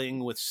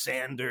battling with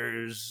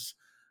Sanders,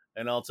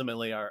 and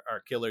ultimately our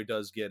killer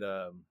does get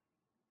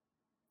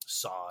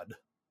sawed.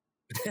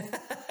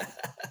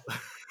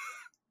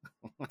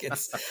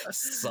 Gets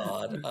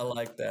sawed. I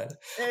like that.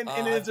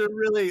 And it's a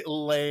really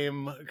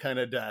lame kind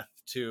of death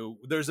too.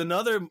 There's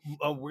another.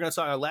 We're gonna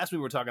talk. Last week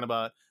we were talking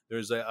about.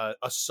 There's a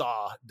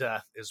saw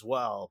death as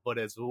well, but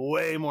it's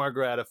way more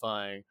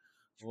gratifying.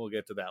 We'll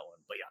get to that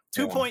one. But yeah,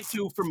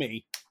 2.2 for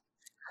me.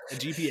 A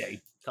GPA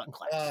cutting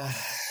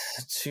class.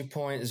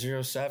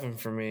 2.07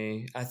 for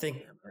me. I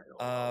think,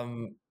 I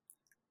mean,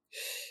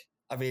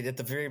 at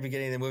the very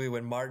beginning of the movie,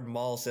 when Martin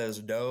Mull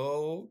says,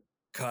 "No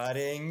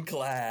cutting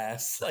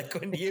class," like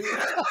when you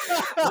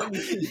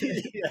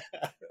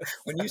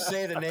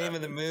say the name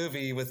of the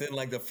movie within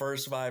like the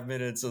first 5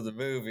 minutes of the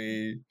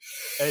movie.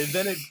 And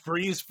then it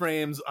freeze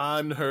frames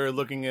on her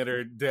looking at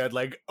her dad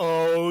like,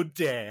 "Oh,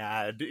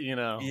 Dad," one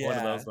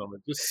of those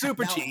moments. Just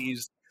super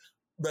cheese.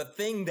 The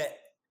thing that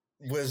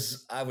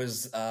I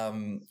was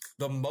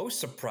the most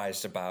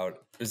surprised about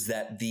is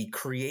that the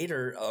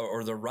creator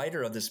or the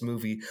writer of this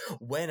movie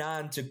went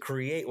on to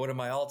create one of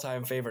my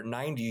all-time favorite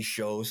 90s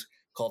shows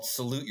called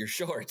Salute Your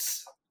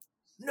Shorts.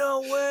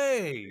 No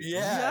way.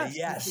 Yes.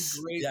 It's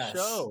a great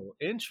show.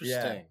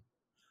 Interesting.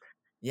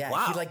 Yeah.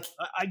 Wow.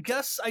 I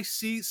guess I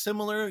see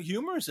similar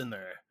humors in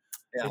there.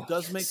 Yeah. It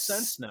does make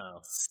sense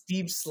now.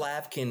 Steve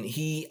Slavkin,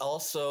 he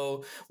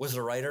also was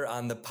a writer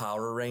on the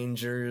Power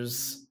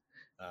Rangers.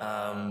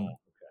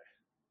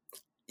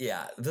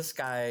 Yeah, this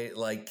guy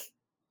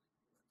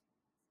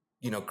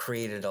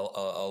created a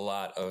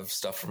lot of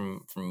stuff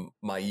from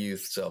my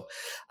youth. So,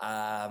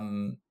 I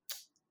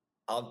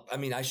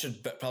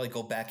should probably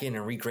go back in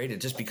and regrade it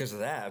just because of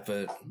that.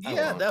 But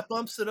yeah, that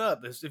bumps it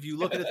up. If you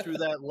look at it through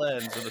that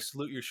lens, or the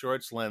Salute Your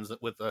Shorts lens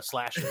with a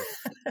slasher,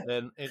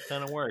 then it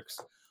kind of works.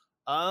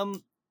 All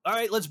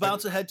right, let's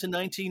bounce ahead to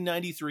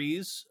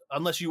 1993's.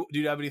 Unless do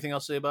you have anything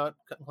else to say about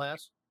Cutting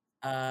Class?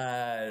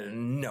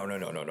 No.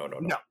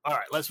 All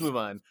right, let's move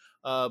on.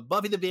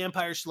 Buffy the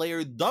Vampire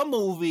Slayer, the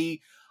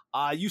movie.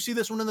 You see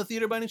this one in the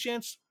theater by any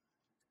chance?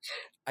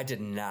 I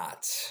did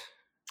not.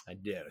 I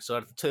did. I saw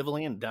it at the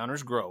Tivoli in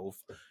Downers Grove.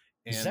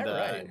 And, is that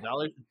right?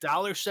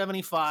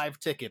 $1.75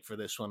 ticket for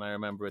this one. I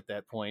remember at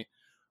that point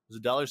it was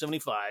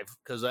 $1.75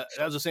 because that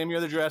was the same year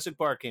that Jurassic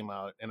Park came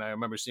out, and I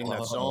remember seeing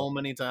that so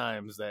many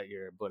times that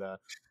year. But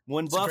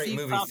when it's Buffy a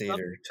great movie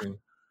theater too.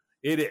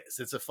 It is.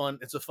 It's a fun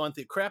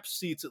thing. Crap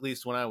seats, at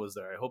least when I was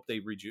there. I hope they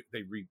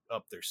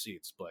re-up their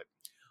seats. But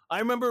I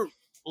remember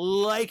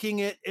liking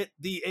it at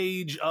the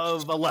age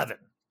of 11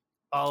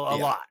 a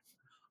lot.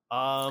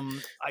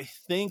 I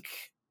think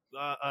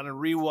on a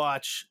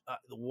rewatch,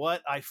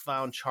 what I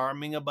found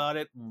charming about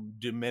it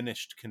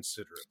diminished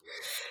considerably.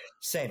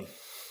 Same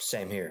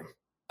here.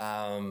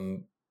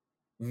 Man,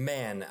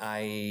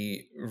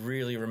 I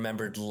really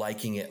remembered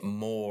liking it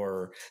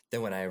more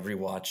than when I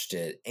rewatched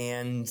it.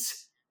 And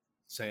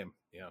same,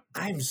 yeah.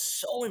 I'm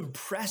so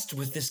impressed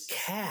with this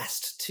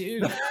cast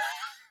too.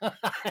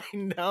 I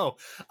know.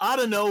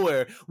 Out of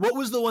nowhere. What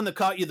was the one that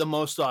caught you the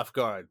most off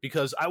guard?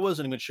 Because I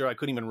wasn't even sure. I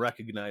couldn't even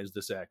recognize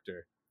this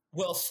actor.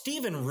 Well,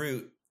 Stephen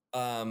Root,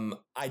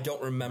 I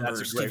don't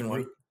remember Stephen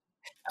Root.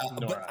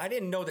 But I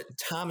didn't know that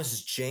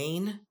Thomas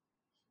Jane.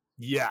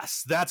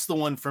 Yes, that's the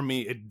one for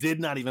me. It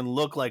did not even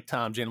look like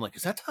Tom Jane. I'm like,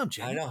 is that Tom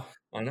Jane?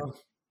 I know.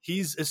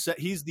 He's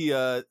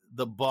the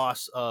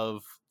boss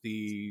of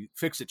the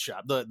fix-it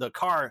shop, the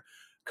car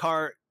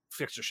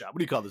fixer shop. What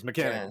do you call this?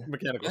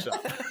 Mechanical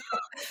shop.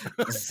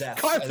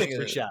 Zeph, car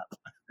fixer shop.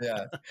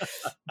 Yeah.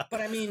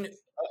 But I mean,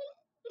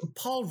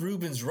 Paul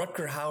Rubens,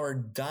 Rutger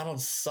Hauer,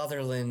 Donald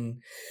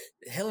Sutherland,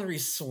 Hilary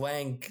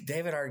Swank,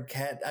 David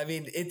Arquette. I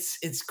mean,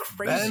 it's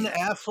crazy. Ben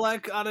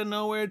Affleck out of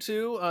nowhere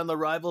too on the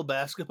rival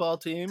basketball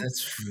team.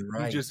 That's Who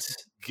right.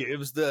 just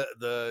gives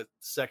the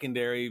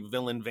secondary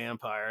villain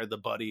vampire the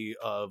buddy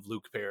of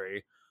Luke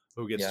Perry,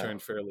 who gets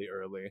turned fairly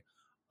early.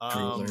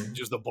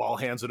 Just the ball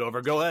hands it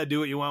over. Go ahead, do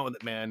what you want with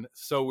it, man.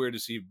 So weird to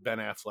see Ben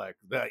Affleck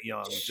that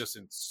young, just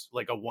in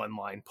like a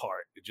one-line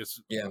part. It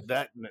just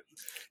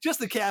just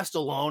the cast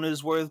alone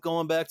is worth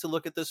going back to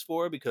look at this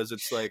for, because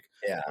it's like,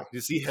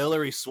 you see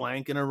Hilary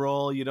Swank in a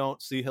role. You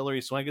don't see Hilary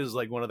Swank as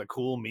like one of the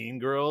cool mean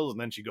girls, and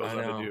then she goes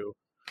on to do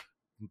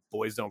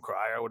Boys Don't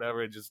Cry or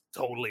whatever. It's just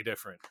totally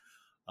different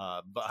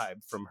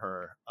vibe from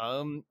her.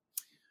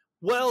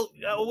 Well,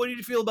 what did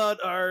you feel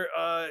about our...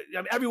 I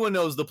mean, everyone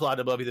knows the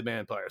plot of Buffy the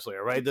Vampire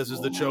Slayer, right? This is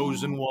the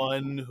chosen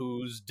one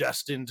who's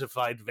destined to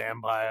fight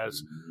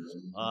vampires.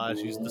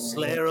 She's the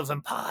slayer of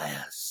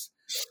vampires.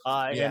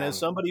 And as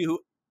somebody who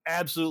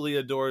absolutely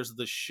adores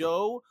the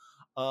show,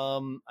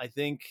 I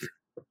think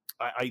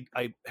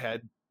I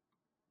had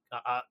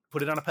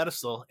put it on a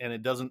pedestal, and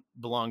it doesn't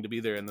belong to be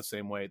there in the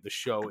same way. The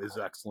show is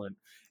excellent.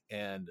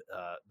 And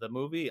the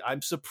movie,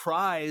 I'm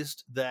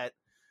surprised that,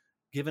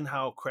 given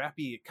how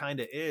crappy it kind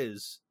of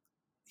is,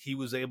 he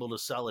was able to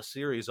sell a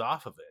series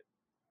off of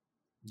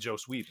it. Joe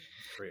Whedon,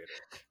 creator.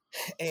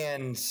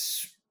 And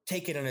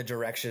take it in a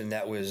direction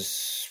that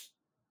was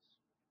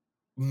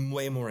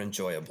way more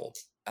enjoyable.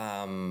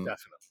 Definitely.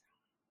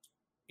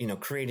 You know,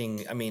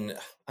 creating, I mean,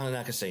 I'm not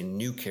going to say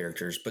new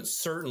characters, but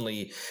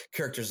certainly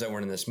characters that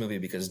weren't in this movie,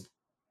 because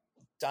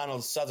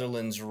Donald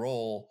Sutherland's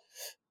role...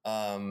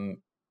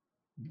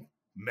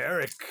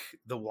 Merrick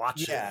the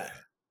Watcher.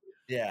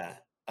 Yeah.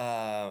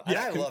 And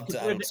I loved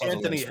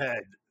Anthony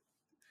Head.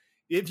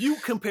 If you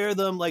compare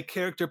them like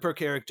character per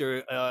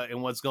character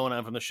and what's going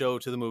on from the show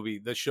to the movie,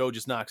 the show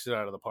just knocks it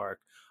out of the park.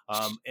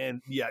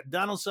 And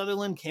Donald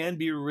Sutherland can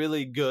be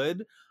really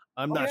good.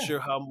 I'm not sure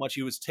how much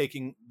he was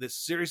taking this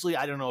seriously.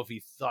 I don't know if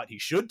he thought he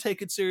should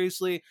take it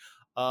seriously.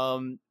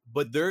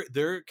 But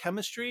their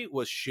chemistry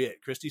was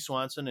shit. Christy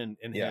Swanson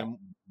and him,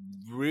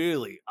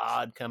 really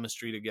odd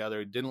chemistry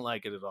together. Didn't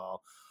like it at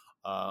all.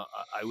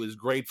 I was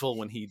grateful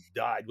when he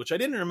died, which I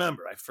didn't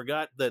remember. I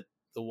forgot that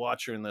the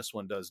Watcher in this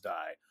one does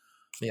die.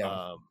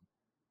 Yeah.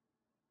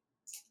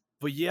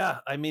 But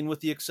I mean,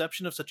 with the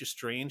exception of such a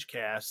strange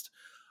cast,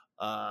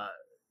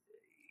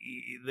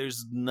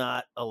 there's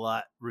not a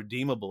lot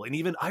redeemable. And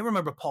even I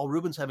remember Paul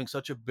Rubens having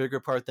such a bigger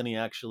part than he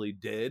actually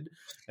did,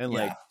 and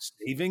like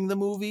saving the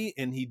movie,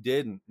 and he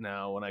didn't.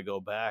 Now, when I go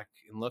back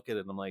and look at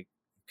it, I'm like,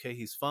 okay,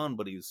 he's fun,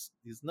 but he's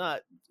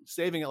not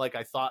saving it like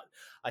I thought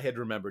I had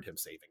remembered him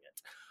saving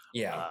it.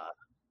 Yeah.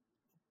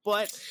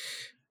 But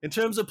in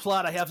terms of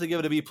plot, I have to give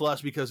it a B+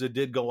 because it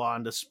did go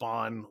on to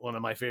spawn one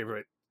of my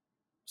favorite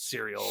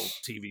serial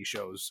TV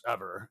shows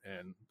ever,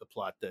 and the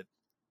plot that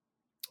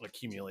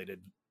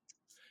accumulated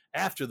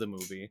after the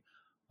movie.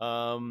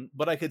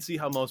 But I could see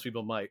how most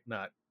people might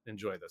not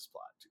enjoy this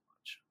plot too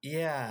much.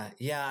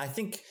 Yeah. I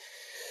think,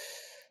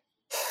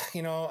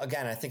 you know,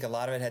 again, I think a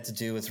lot of it had to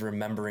do with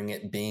remembering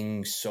it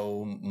being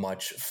so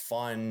much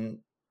fun,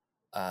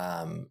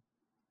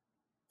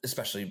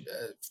 especially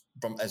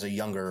from as a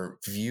younger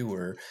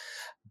viewer.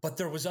 But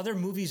there was other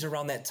movies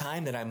around that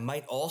time that I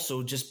might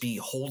also just be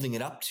holding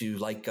it up to,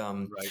 like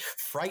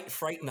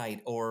Fright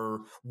Night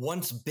or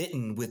Once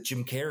Bitten with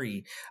Jim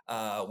Carrey,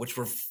 which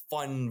were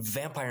fun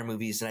vampire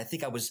movies. And I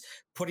think I was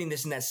putting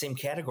this in that same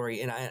category,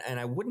 and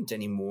I wouldn't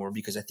anymore,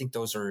 because I think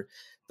those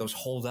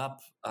hold up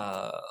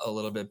a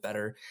little bit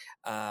better.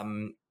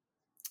 And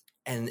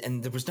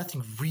there was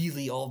nothing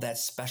really all that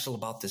special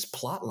about this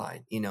plot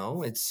line. You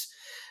know, it's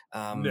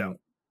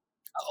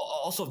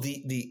also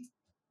the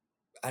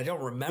I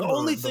don't remember. The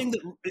only thing that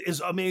is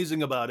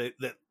amazing about it,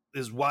 that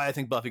is why I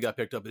think Buffy got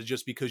picked up, is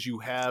just because you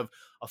have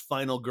a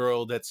final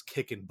girl that's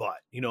kicking butt.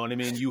 You know what I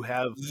mean? You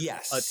have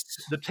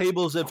the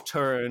tables have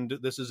turned.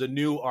 This is a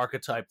new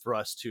archetype for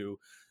us to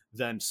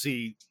then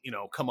see, you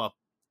know, come up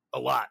a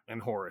lot in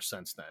horror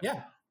since then.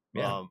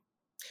 Yeah.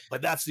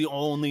 But that's the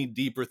only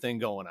deeper thing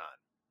going on.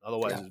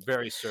 Otherwise, it's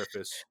very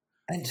surface.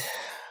 And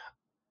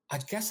I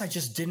guess I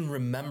just didn't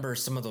remember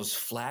some of those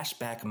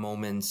flashback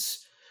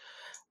moments.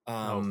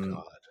 Oh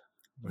God.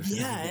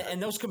 Yeah,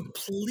 and those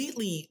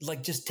completely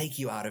like just take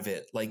you out of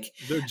it. Like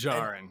they're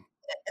jarring.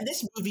 And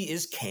this movie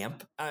is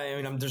camp.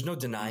 I mean, there's no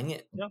denying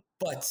it. Yeah.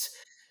 But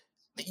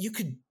you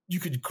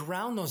could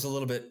ground those a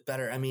little bit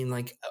better. I mean,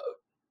 like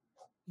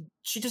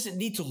she doesn't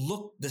need to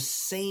look the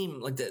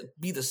same,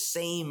 be the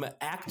same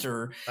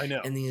actor. I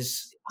know. And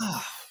these,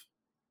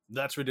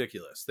 that's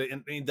ridiculous. I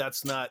mean,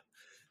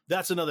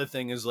 that's another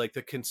thing, is like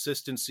the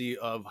consistency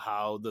of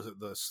how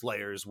the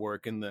Slayers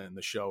work in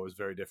the show is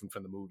very different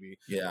from the movie.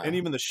 Yeah. And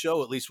even the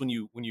show, at least when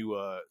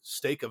you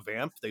stake a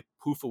vamp, they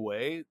poof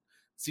away.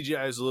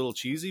 CGI is a little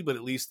cheesy, but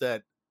at least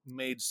that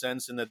made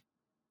sense in that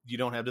you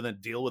don't have to then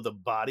deal with a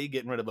body,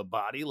 getting rid of a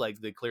body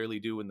like they clearly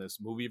do in this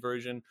movie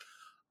version.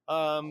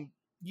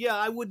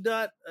 I would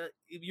not.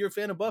 If you're a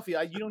fan of Buffy,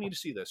 you don't need to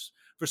see this.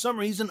 For some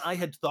reason, I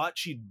had thought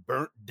she'd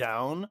burnt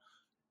down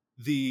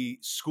the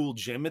school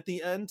gym at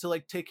the end to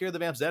like take care of the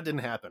vamps. That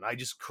didn't happen. I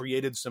just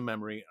created some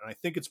memory, and I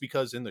think it's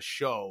because in the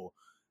show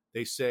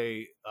they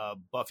say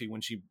Buffy,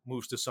 when she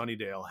moves to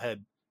Sunnydale,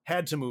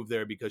 had to move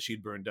there because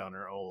she'd burned down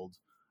her old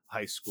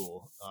high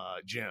school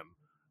gym.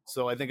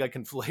 So I think I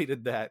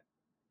conflated that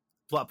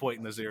plot point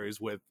in the series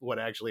with what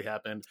actually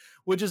happened,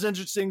 which is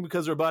interesting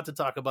because we're about to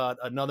talk about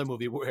another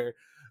movie where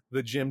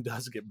the gym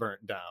does get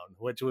burnt down,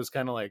 which was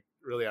kind of like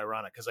really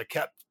ironic because I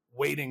kept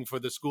waiting for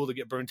the school to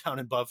get burnt down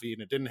in Buffy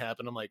and it didn't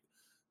happen. I'm like,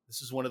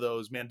 this is one of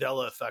those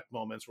Mandela effect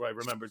moments where I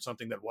remembered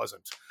something that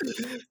wasn't.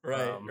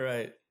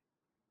 Right.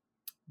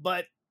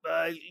 But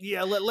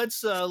yeah,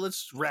 let's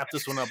wrap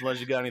this one up unless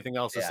you got anything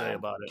else to say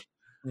about it.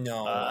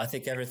 No, I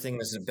think everything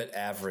was a bit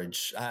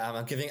average.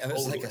 I'm giving it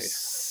was like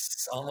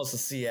almost a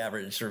C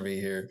average for me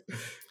here.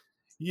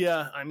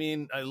 Yeah, I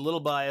mean, a little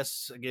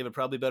bias. I gave it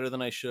probably better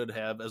than I should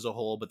have as a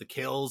whole, but the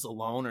kills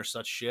alone are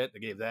such shit. I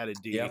gave that a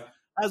D. Yep.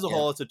 As a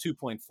whole, it's a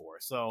 2.4.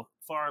 So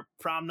far,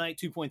 Prom Night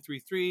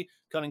 2.33,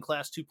 Cutting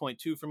Class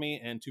 2.2 for me,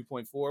 and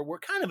 2.4. We're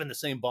kind of in the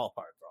same ballpark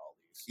for all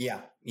these.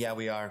 Yeah,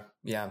 we are.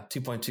 Yeah,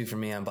 2.2 for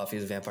me on Buffy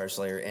the Vampire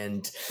Slayer,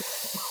 and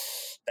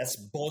that's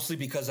mostly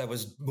because I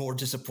was more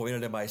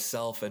disappointed in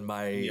myself and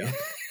my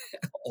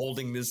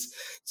holding this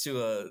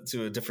to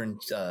a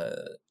different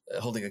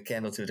holding a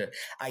candle to it.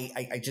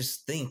 I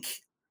just think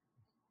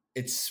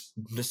it's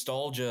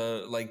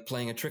nostalgia like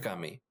playing a trick on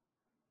me.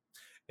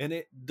 And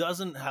it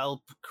doesn't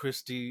help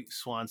Kristy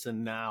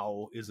Swanson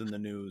now is in the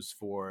news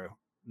for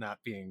not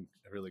being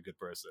a really good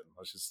person.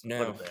 Let's just put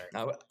it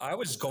there. I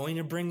was going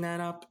to bring that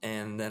up,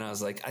 and then I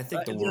was like, I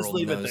think the world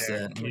knows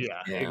that.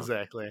 Yeah,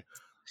 exactly.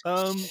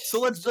 So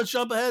let's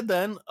jump ahead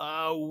then.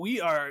 We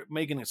are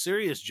making a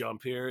serious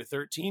jump here.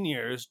 13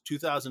 years,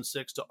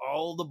 2006 to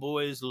All the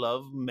Boys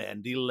Love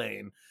Mandy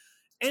Lane.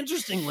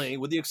 Interestingly,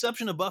 with the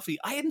exception of Buffy,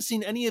 I hadn't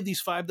seen any of these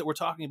 5 that we're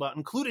talking about,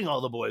 including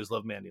All the Boys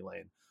Love Mandy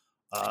Lane,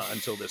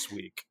 until this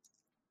week.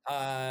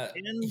 I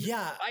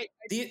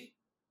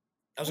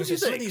was going to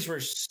say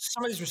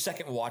some of these were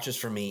second watches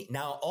for me.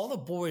 Now, All the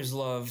Boys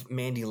Love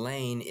Mandy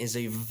Lane is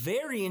a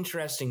very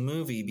interesting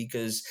movie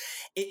because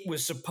it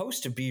was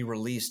supposed to be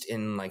released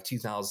in like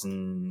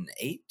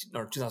 2008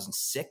 or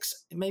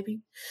 2006,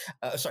 maybe.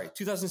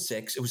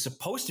 2006. It was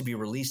supposed to be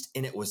released,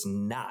 and it was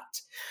not.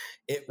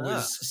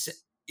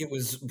 It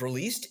was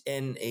released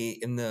in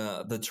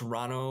the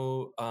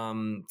Toronto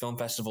Film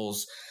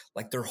Festivals,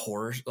 like their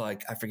horror,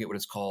 like I forget what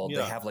it's called.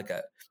 They have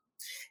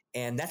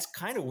and that's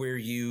kind of where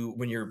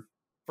when you're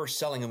first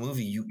selling a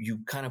movie, you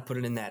kind of put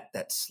it in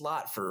that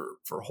slot for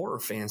horror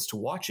fans to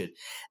watch it.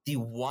 The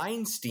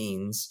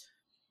Weinsteins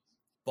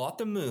bought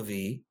the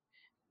movie,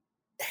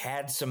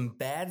 had some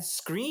bad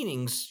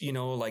screenings,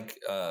 like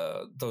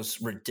those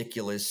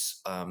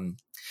ridiculous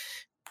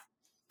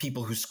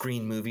people who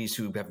screen movies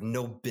who have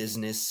no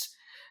business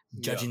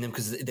judging them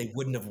because they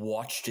wouldn't have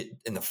watched it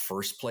in the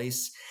first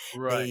place.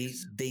 Right.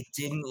 They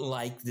didn't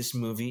like this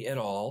movie at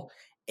all,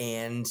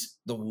 and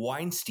the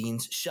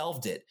Weinsteins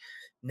shelved it.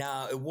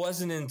 Now, it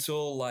wasn't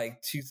until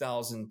like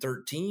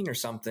 2013 or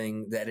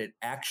something that it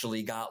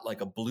actually got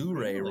like a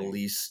Blu-ray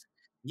release.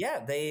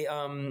 Yeah, they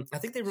I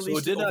think they released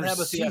it. So it did not have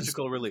a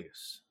theatrical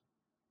release.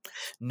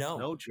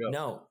 No joke.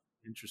 No.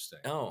 Interesting.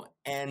 Oh,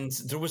 and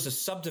there was a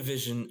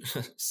subdivision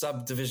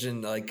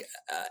like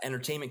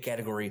entertainment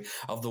category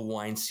of the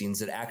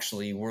Weinsteins that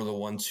actually were the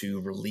ones who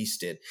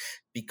released it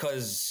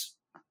because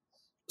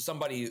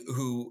somebody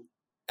who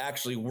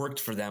actually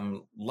worked for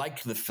them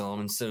liked the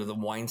film instead of the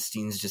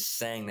Weinsteins just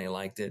saying they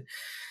liked it.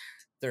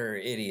 They're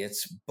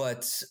idiots.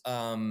 But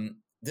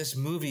this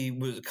movie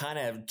was kind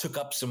of took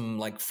up some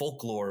like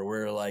folklore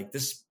where like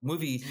this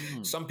movie,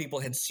 some people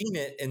had seen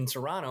it in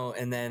Toronto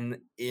and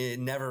then it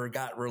never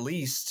got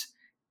released.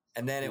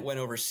 And then it went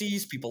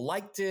overseas. People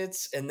liked it.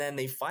 And then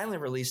they finally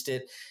released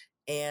it.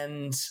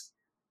 And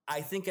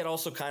I think it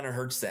also kind of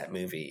hurts that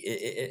movie.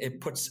 It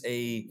puts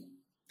a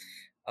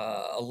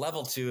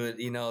level to it,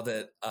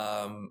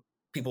 that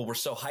people were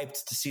so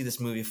hyped to see this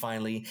movie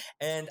finally.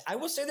 And I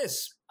will say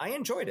this, I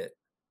enjoyed it.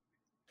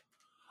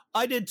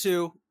 I did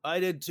too,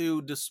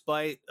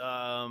 despite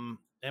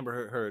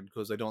Amber Heard,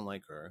 because I don't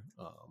like her.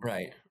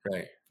 Right.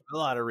 A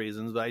lot of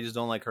reasons, but I just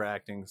don't like her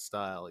acting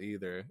style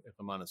either, if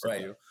I'm honest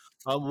with you.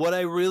 What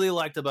I really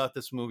liked about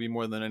this movie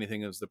more than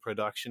anything is the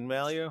production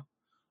value.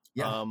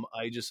 Yeah.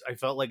 I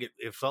felt like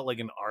it felt like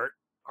an art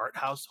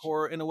house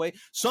horror in a way.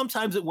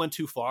 Sometimes it went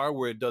too far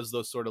where it does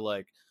those sort of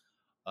like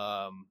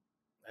I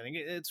think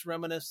it's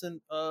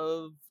reminiscent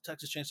of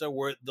Texas Chainsaw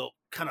where they'll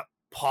kind of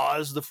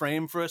pause the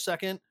frame for a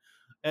second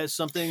as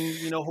something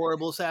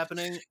horrible is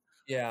happening.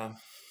 Yeah.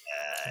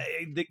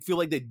 I feel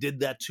like they did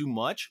that too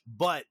much,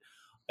 but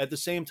at the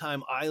same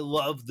time, I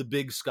love the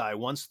big sky.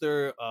 Once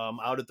they're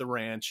out at the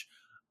ranch,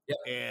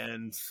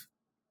 and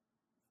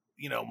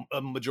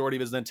a majority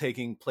of it is then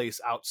taking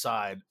place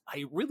outside.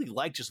 I really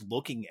like just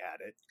looking at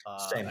it.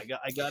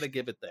 I got to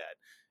give it that.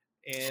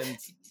 And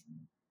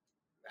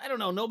I don't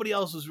know. Nobody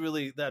else was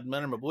really that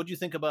memorable. What do you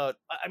think about?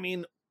 I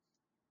mean,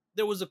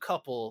 there was a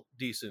couple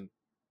decent.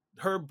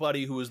 Her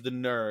buddy, who was the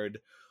nerd,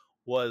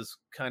 was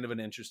kind of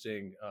an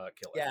interesting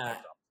killer. Yeah.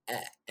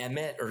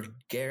 Emmett or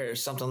Garrett or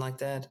something like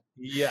that.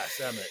 Yes,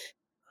 Emmett.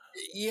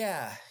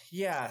 Yeah,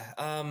 yeah.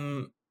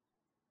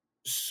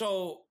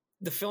 So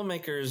the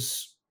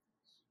filmmakers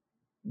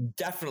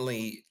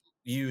definitely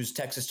use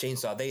Texas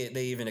Chainsaw.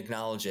 They even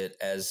acknowledge it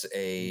as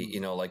a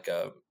like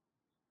a,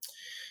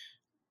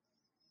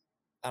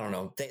 I don't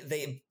know.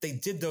 They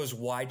did those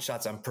wide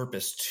shots on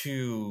purpose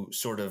to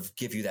sort of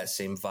give you that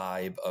same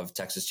vibe of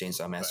Texas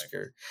Chainsaw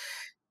Massacre.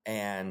 Right.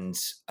 And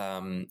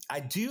I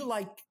do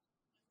like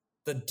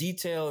the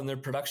detail and their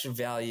production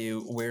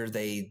value where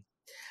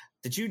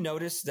did you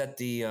notice that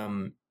the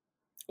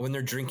when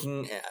they're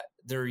drinking,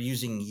 they're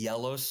using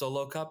yellow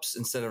Solo cups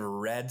instead of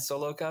red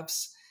Solo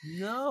cups?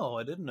 No,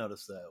 I didn't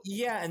notice that.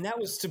 Yeah, and that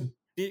was to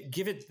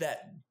give it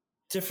that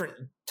different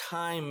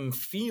time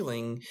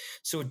feeling,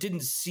 so it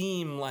didn't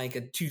seem like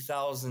a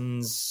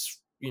 2000s,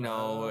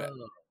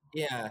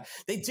 Yeah,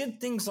 they did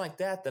things like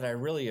that I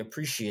really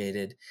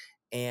appreciated.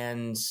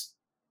 And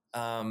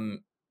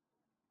the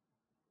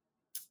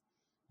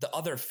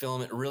other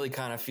film, it really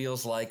kind of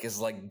feels like is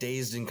like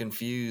Dazed and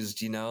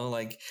Confused,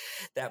 like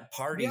that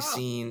party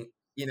scene,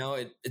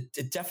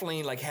 it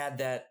definitely like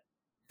had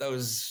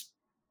those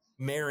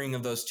marrying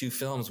of those two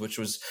films, which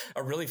was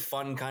a really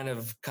fun kind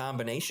of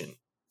combination.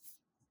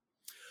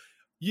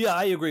 Yeah,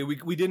 I agree.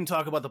 We didn't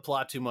talk about the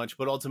plot too much,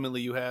 but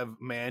ultimately you have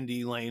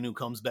Mandy Lane who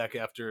comes back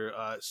after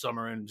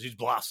Summer, and she's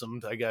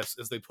blossomed, I guess,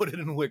 as they put it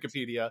in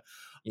Wikipedia.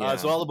 Yeah.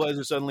 So all the boys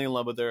are suddenly in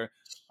love with her,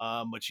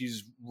 but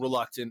she's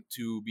reluctant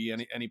to be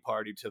any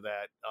party to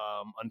that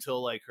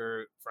until like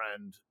her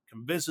friend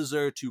convinces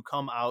her to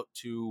come out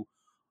to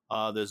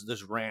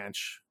this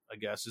ranch. I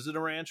guess, is it a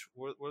ranch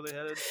where they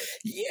headed?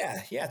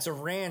 Yeah, it's a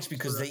ranch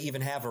because they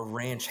even have a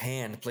ranch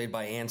hand played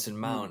by Anson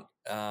Mount.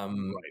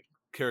 Right.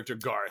 Character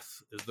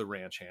Garth is the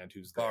ranch hand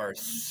who's there.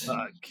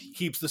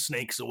 Keeps the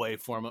snakes away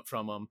from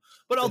him.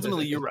 But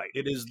ultimately, you're right.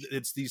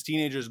 It's these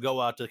teenagers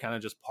go out to kind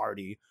of just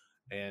party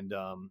and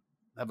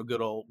have a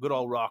good old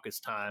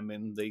raucous time,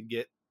 and they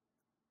get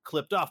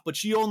clipped off. But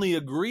she only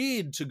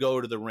agreed to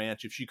go to the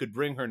ranch if she could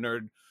bring her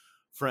nerd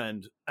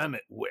friend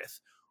Emmett with,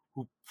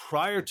 who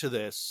prior to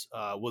this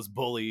was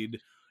bullied,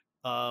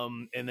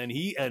 and then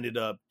he ended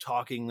up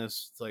talking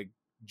this like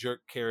jerk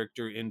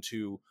character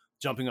into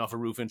jumping off a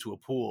roof into a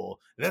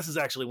pool. And this is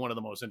actually one of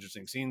the most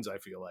interesting scenes, I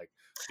feel like,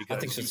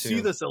 because you see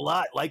this a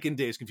lot, like in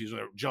Dazed Confused, when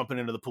they're jumping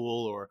into the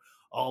pool, or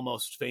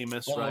Almost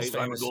Famous, right?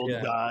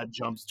 Golden God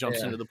jumps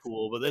into the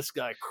pool, but this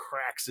guy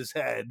cracks his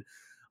head.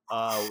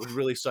 It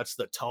really sets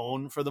the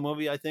tone for the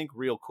movie, I think,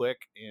 real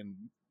quick. And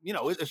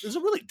it's a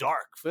really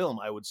dark film,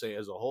 I would say,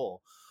 as a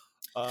whole.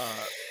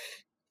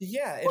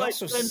 Yeah,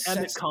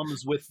 Emmett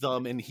comes with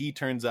them, and he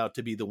turns out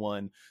to be the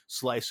one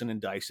slicing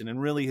and dicing.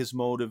 And really, his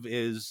motive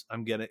is,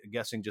 I'm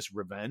guessing, just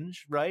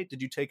revenge, right?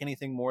 Did you take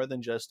anything more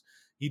than just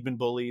he'd been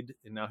bullied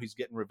and now he's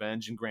getting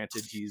revenge? And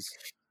granted,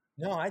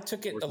 no, I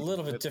took it a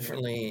little bit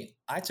differently.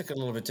 I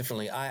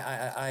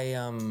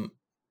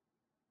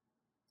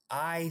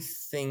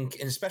think,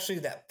 and especially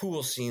that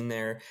pool scene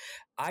there,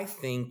 I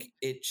think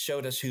it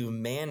showed us who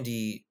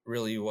Mandy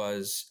really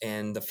was,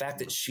 and the fact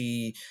that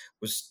she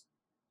was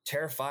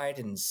terrified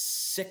and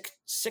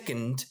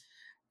sickened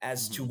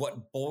as to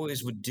what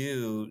boys would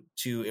do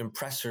to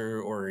impress her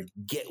or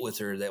get with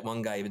her. That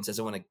one guy even says,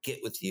 "I want to get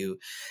with you."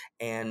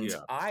 And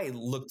I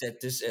looked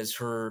at this as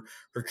her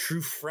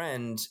true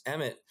friend,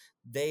 Emmett.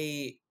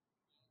 They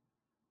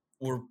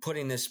were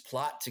putting this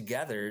plot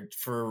together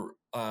for,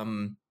 I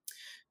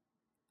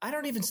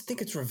don't even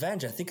think it's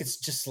revenge. I think it's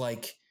just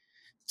like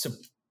to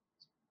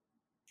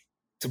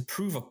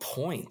prove a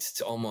point,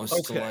 to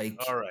almost like,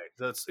 all right,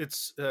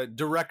 it's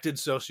directed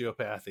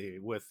sociopathy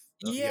with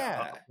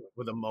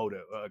with a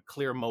motive, a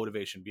clear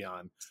motivation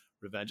beyond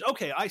revenge.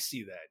 Okay, I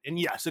see that. And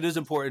yes, it is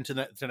important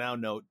to now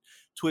note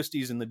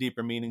twisties and the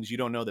deeper meanings. You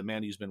don't know that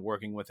Mandy's been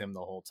working with him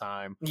the whole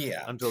time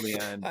until the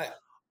end.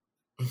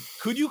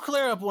 Could you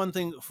clear up one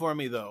thing for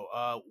me, though?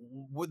 I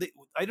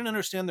didn't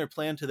understand their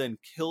plan to then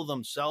kill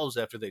themselves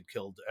after they'd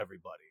killed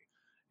everybody.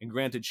 And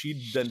granted,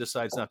 she then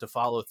decides not to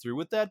follow through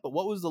with that. But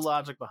what was the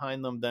logic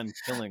behind them then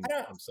killing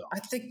themselves? I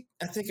think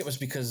it was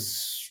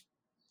because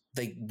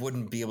they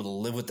wouldn't be able to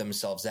live with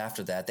themselves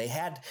after that. They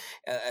had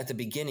at the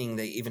beginning,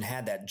 they even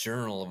had that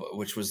journal,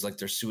 which was like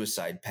their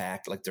suicide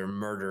pact, like their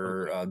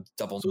murder,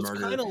 double murder.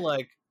 It's kind of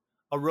like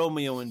a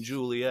Romeo and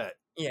Juliet.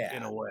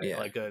 In a way,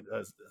 like a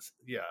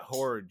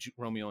horror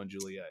Romeo and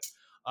Juliet.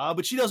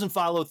 But she doesn't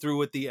follow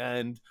through at the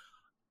end,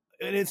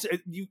 and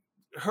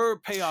her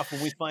payoff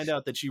when we find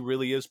out that she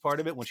really is part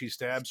of it, when she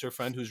stabs her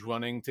friend who's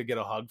running to get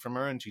a hug from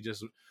her, and she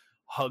just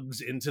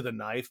hugs into the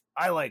knife.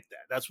 I like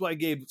that. That's why I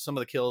gave some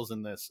of the kills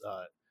in this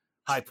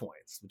high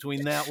points,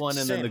 between that one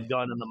and then the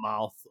gun in the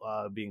mouth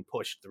being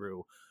pushed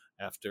through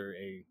after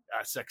a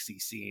sexy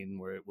scene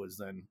where it was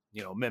then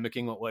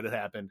mimicking what had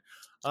happened.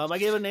 I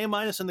gave it an A-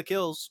 in the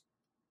kills.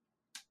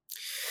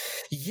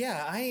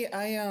 Yeah, I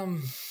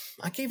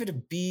gave it a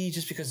B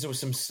just because there was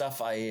some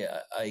stuff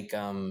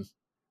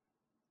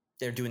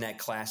they're doing that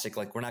classic,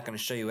 like, we're not going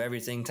to show you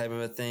everything type of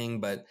a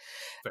thing, but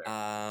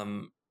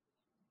I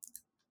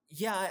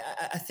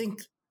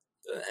think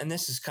and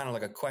this is kind of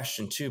like a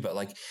question too, but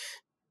like,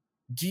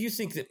 do you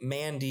think that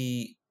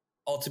Mandy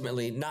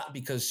ultimately, not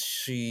because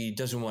she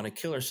doesn't want to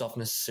kill herself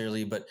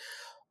necessarily, but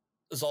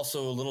is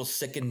also a little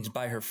sickened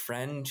by her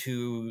friend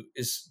who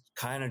is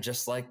kind of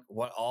just like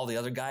what all the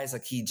other guys,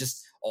 like he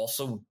just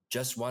also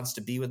just wants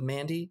to be with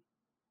Mandy?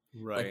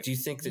 Right. Like, do you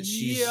think that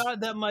she's... Yeah,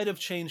 that might have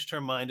changed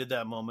her mind at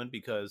that moment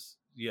because,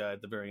 yeah,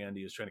 at the very end,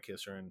 he was trying to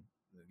kiss her and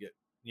get...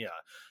 Yeah,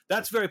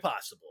 that's very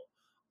possible.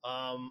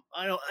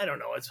 I don't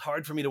know. It's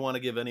hard for me to want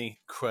to give any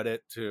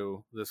credit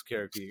to this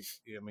character.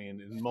 I mean,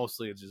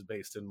 mostly it's just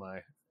based in my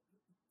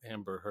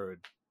Amber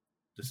Heard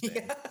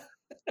disdain.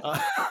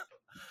 Yeah.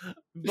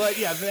 But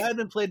yeah, if it had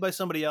been played by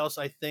somebody else,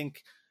 I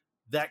think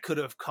that could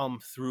have come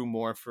through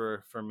more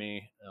for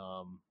me.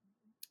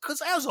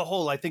 Because as a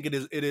whole, I think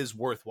it is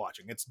worth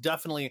watching. It's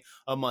definitely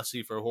a must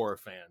see for horror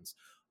fans.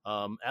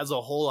 As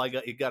a whole,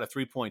 it got a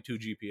 3.2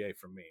 GPA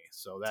from me,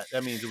 so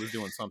that means it was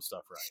doing some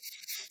stuff right.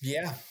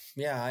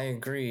 Yeah, I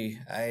agree.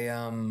 I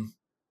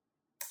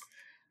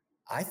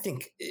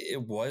think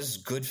it was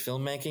good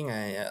filmmaking.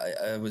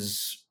 I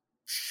was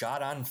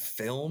shot on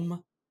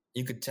film.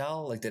 You could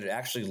tell like that it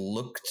actually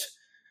looked.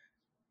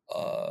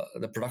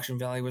 The production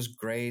value was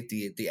great.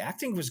 The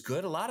acting was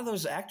good. A lot of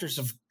those actors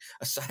have,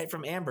 aside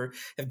from Amber,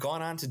 have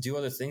gone on to do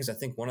other things. I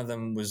think one of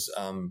them was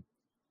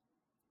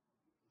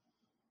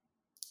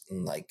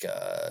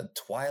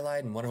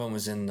Twilight, and one of them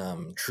was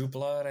in True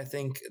Blood. I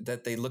think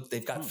that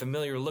they've got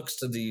familiar looks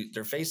to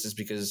their faces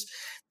because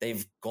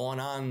they've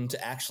gone on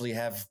to actually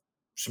have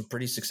some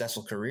pretty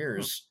successful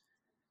careers.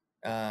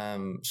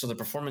 So the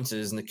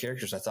performances and the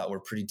characters I thought were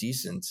pretty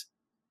decent.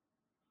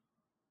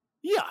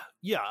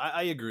 Yeah,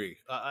 I agree.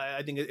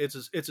 I think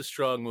it's a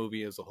strong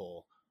movie as a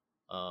whole.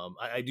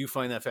 I do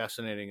find that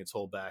fascinating, its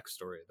whole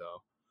backstory,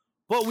 though.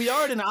 But we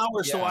are at an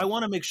hour, so I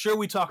want to make sure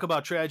we talk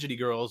about Tragedy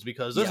Girls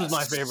because this is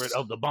my favorite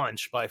of the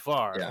bunch by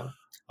far. Yeah.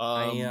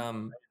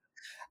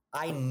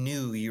 I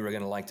knew you were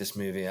going to like this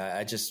movie.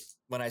 I just,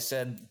 when I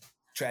said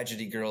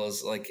Tragedy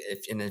Girls, like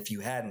if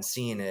you hadn't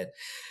seen it,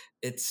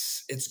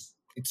 it's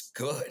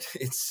good.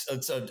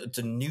 It's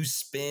a new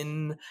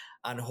spin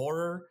on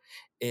horror.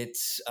 It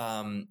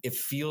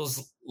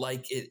feels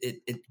like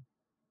it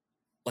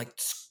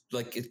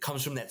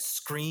comes from that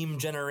Scream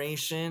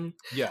generation.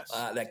 Yes.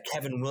 That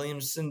Kevin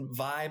Williamson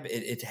vibe.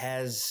 It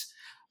has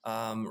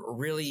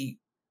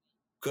really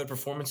good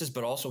performances,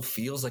 but also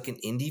feels like an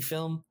indie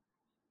film.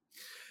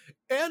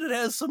 And it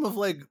has some of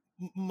like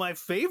my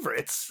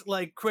favorites,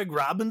 like Craig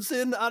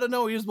Robinson. I don't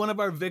know, he's one of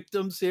our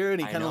victims here,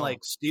 and he kind of like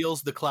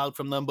steals the clout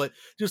from them. But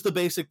just the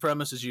basic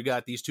premise is you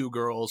got these two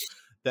girls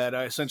that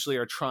essentially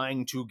are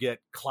trying to get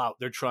clout.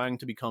 They're trying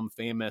to become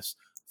famous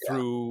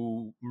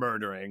through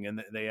murdering,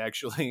 and they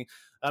actually,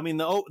 I mean,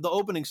 the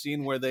opening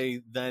scene where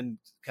they then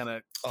kind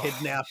of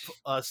kidnap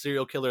a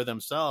serial killer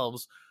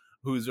themselves,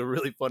 who's a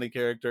really funny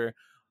character.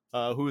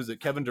 Who is it?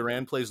 Kevin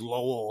Durant plays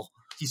Lowell.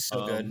 He's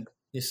so good.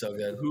 He's so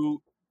good.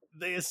 Who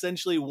they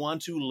essentially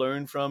want to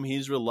learn from.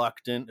 He's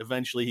reluctant.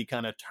 Eventually, he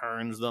kind of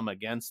turns them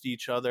against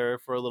each other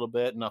for a little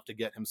bit, enough to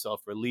get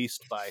himself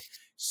released by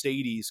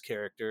Sadie's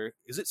character.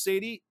 Is it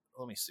Sadie?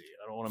 Let me see.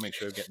 I don't want to make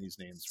sure I'm getting these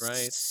names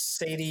right.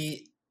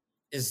 Sadie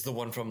is the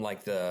one from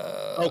like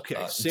the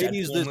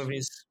Sadie's Deadpool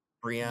movies.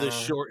 Brianna. The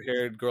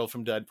short-haired girl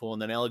from Deadpool,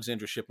 and then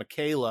Alexandra Shipp,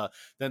 Michaela,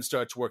 then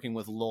starts working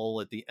with Lowell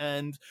at the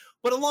end.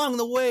 But along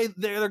the way,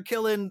 they're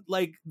killing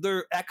like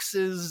their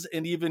exes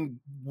and even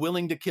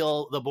willing to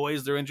kill the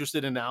boys they're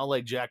interested in now,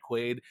 like Jack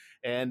Quaid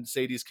and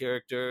Sadie's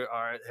character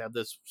have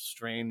this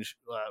strange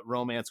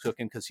romance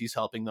cooking because he's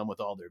helping them with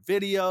all their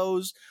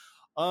videos.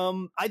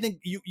 I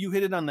think you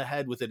hit it on the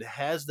head with it. It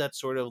has that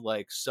sort of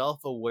like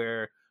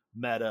self-aware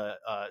meta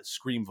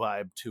Scream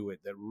vibe to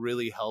it that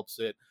really helps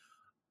it.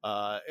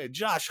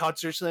 Josh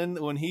Hutcherson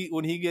when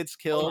he gets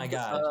killed. Oh my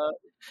god!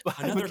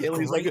 Another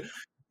great like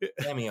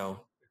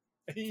cameo.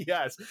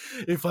 Yes,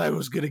 if I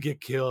was gonna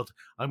get killed,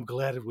 I'm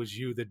glad it was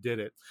you that did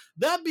it.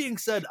 That being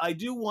said, I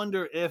do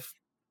wonder if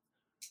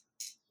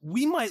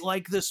we might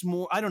like this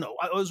more. I don't know.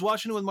 I was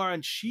watching it with Mara,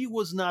 and she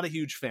was not a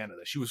huge fan of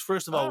this. She was,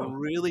 first of all,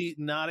 really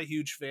not a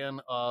huge fan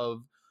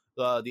of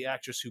the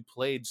actress who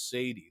played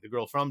Sadie, the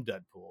girl from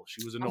Deadpool.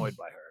 She was annoyed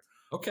by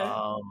her. Okay.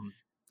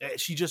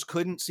 She just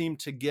couldn't seem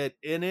to get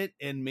in it,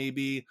 and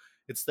maybe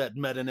it's that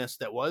meta-ness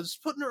that was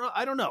putting her.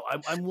 I don't know.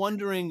 I'm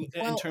wondering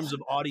in terms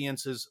of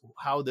audiences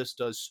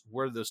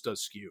where this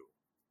does skew.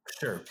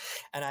 Sure,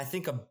 and I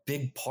think a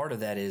big part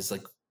of that is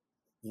like,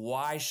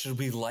 why should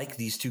we like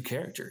these two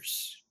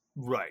characters?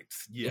 Right.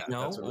 Yeah. You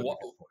know,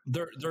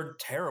 they're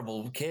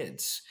terrible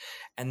kids,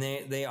 and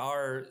they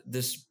are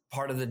this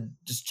part of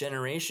this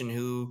generation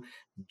who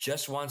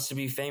just wants to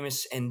be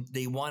famous, and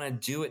they want to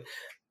do it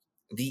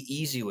the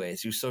easy way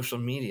through social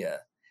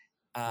media.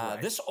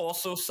 Right. This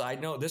also,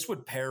 side note, this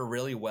would pair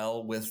really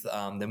well with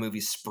the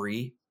movie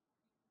Spree.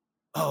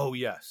 Oh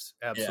yes,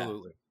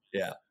 absolutely.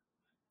 Yeah.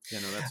 No,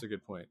 that's a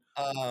good point.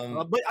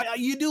 But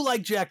you do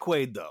like Jack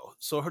Quaid though,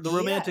 so the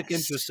romantic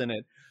yes. interest in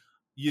it,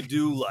 you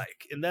do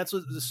like, and that's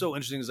what's so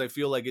interesting is I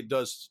feel like it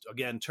does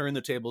again turn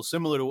the table,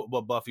 similar to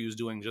what Buffy was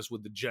doing, just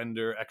with the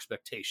gender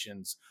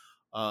expectations.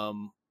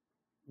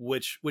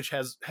 which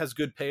has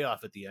good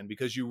payoff at the end,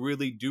 because you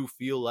really do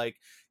feel like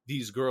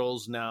these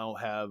girls now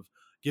have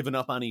given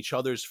up on each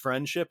other's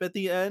friendship at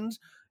the end,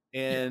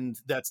 and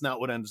that's not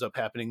what ends up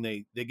happening.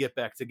 They get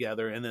back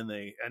together, and then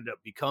they end up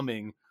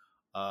becoming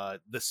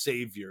the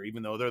savior.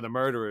 Even though they're the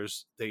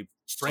murderers, they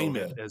frame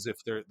it as if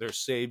they're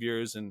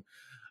saviors, and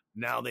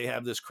now they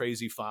have this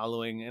crazy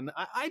following. And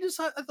I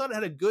thought it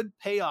had a good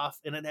payoff,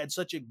 and it had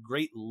such a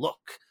great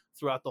look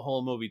throughout the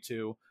whole movie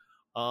too.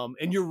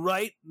 And you're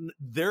right,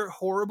 they're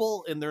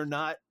horrible, and they're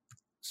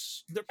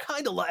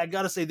kind of, I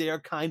gotta say, they are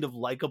kind of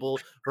likable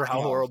for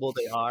how horrible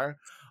they are.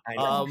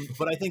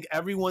 But I think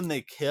everyone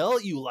they kill,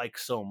 you like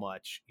so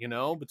much,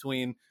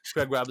 between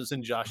Craig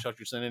Robinson, Josh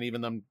Hutcherson, and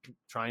even them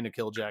trying to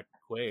kill Jack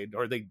Quaid,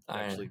 or they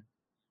actually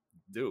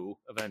do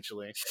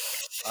eventually.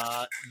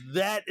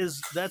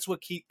 That's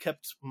what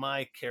kept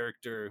my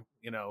character,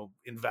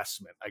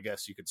 investment, I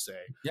guess you could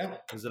say. Yeah,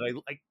 is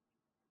that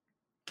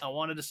I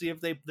wanted to see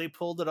if they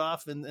pulled it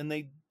off, and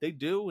they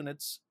do, and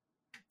it's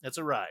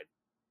a ride.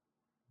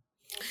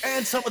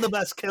 And some of the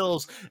best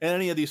kills in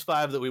any of these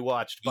 5 that we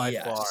watched by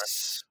far,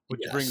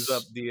 which brings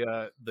up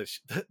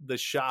the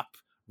shop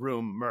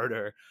room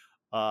murder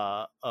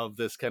of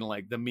this kind of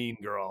like the mean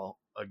girl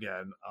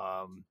again.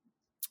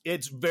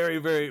 It's very,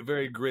 very,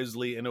 very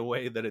grisly in a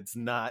way that it's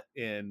not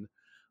in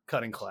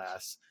Cutting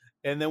Class.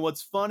 And then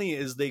what's funny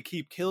is they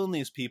keep killing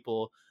these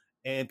people,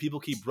 and people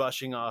keep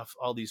brushing off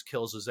all these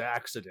kills as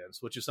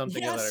accidents, which is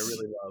something that I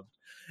really loved.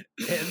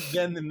 And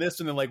then in this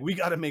one, they're like, we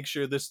got to make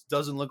sure this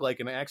doesn't look like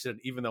an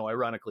accident, even though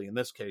ironically in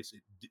this case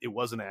it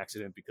was an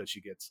accident, because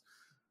she gets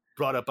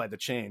brought up by the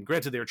chain.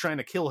 Granted, they were trying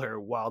to kill her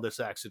while this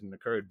accident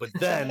occurred, but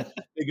then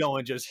they go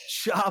and just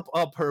chop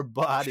up her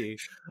body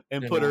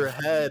and put her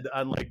head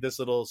on like this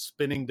little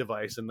spinning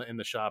device in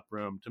the shop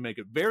room to make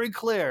it very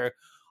clear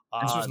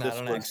this was not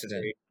an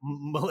accident, a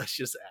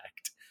malicious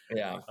act.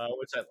 Yeah,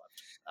 which I loved.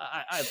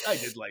 I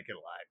did like it a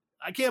lot.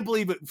 I can't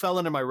believe it fell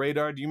under my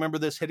radar. Do you remember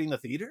this hitting the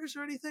theaters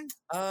or anything?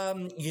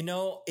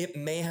 It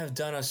may have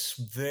done a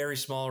very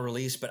small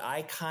release, but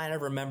I kind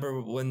of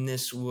remember when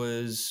this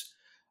was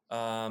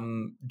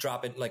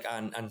dropping like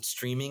on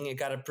streaming. It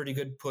got a pretty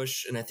good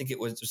push, and I think it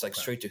was like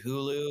straight to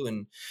Hulu,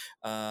 and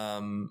I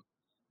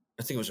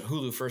think it was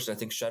Hulu first. I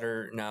think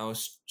Shudder now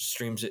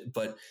streams it,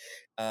 but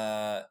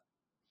I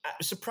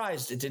was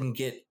surprised it didn't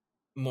get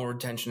more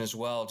attention as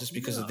well, just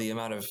because of the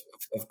amount of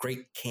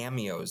great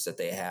cameos that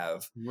they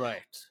have. Right.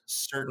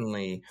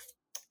 Certainly.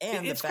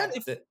 And the fact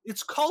that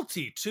it's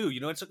culty too,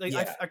 it's like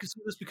I could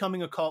see this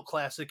becoming a cult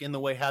classic in the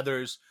way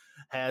Heathers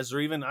has, or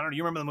even, I don't know,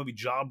 you remember the movie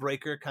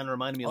Jawbreaker? Kind of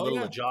reminded me a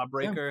little of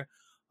Jawbreaker.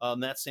 Yeah.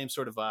 That same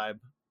sort of vibe.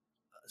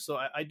 So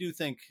I do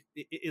think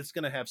it's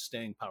going to have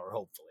staying power,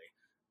 hopefully.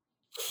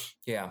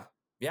 Yeah.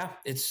 Yeah,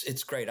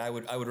 it's great. I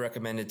would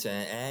recommend it to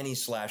any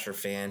slasher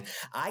fan.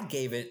 I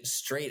gave it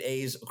straight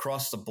A's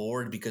across the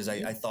board because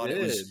I thought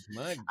it was,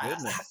 my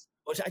goodness.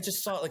 I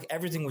just thought like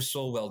everything was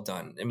so well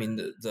done. I mean,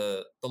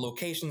 the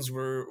locations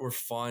were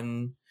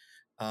fun.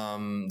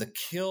 The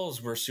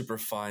kills were super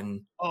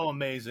fun. Oh,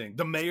 amazing!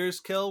 The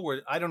mayor's kill,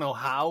 where I don't know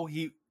how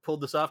he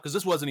pulled this off, because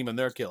this wasn't even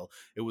their kill.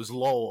 It was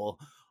Lowell,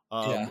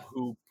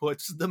 who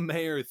puts the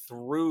mayor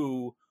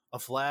through a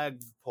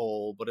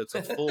flagpole, but it's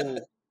a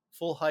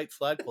full height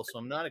flagpole, so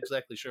I'm not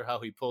exactly sure how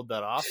he pulled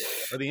that off.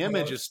 Or the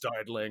image is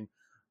startling.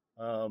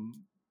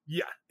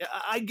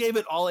 I gave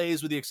it all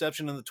A's with the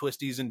exception of the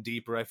twisties and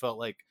deeper. I felt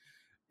like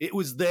it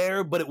was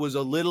there, but it was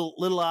a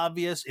little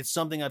obvious. It's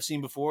something I've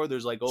seen before.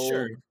 There's like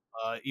old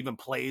even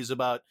plays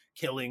about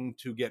killing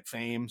to get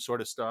fame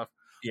sort of stuff.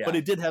 Yeah. But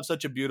it did have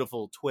such a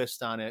beautiful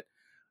twist on it.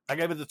 I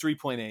gave it the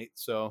 3.8,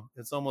 so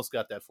it's almost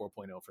got that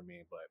 4.0 for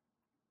me. But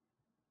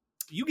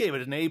you gave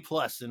it an A+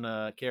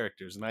 in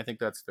characters, and I think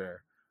that's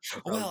fair.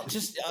 Well,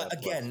 just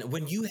again,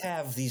 when you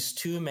have these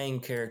 2 main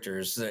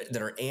characters that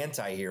are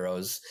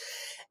anti-heroes,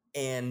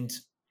 and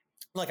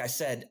like I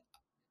said,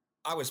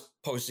 I was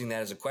posting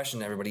that as a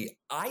question to everybody.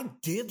 I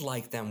did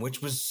like them, which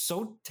was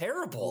so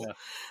terrible. Yeah. I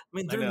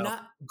mean, they're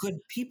not good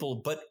people,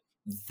 but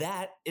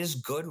that is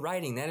good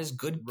writing. That is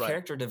good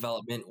character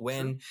development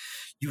when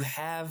you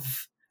have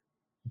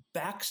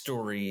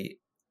backstory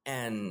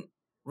and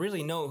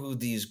really know who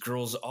these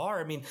girls are.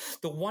 I mean,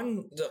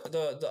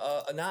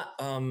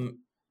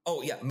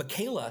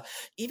 Michaela,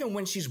 even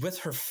when she's with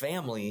her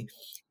family,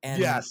 and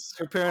yes,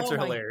 her parents are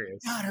hilarious.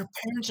 God, her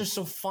parents are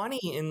so funny,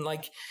 and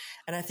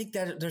I think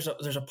that there's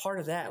a part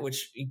of that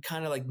which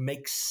kind of like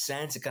makes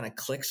sense. It kind of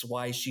clicks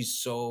why she's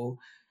so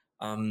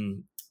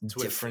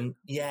different,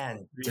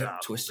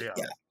 twisted,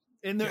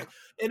 And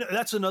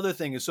that's another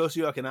thing is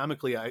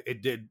socioeconomically,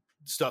 it did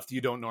stuff that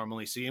you don't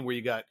normally see, and where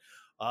you got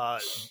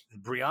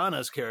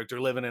Brianna's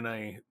character living in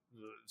a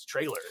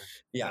trailer.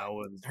 Yeah,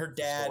 her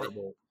dad.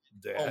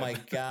 Dad. Oh my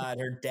God,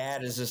 her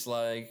dad is just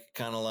like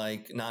kind of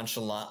like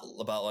nonchalant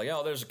about like,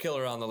 oh, there's a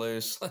killer on the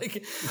loose.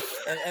 Like,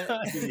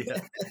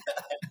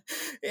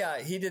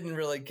 he didn't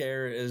really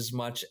care as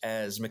much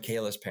as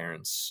Michaela's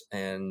parents,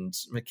 and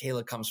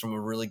Michaela comes from a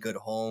really good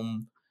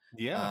home.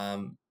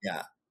 Yeah.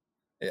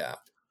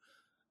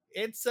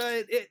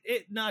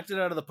 it knocked it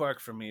out of the park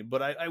for me.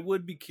 But I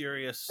would be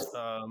curious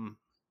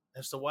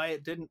as to why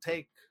it didn't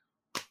take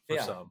for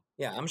some.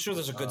 Yeah, I'm sure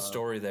there's a good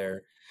story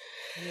there.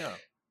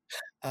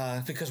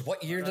 Yeah. Because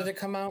what year did it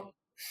come out?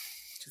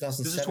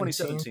 2017? This is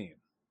 2017.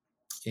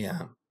 Yeah.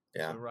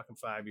 So we're rocking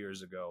 5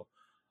 years ago.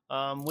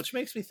 Which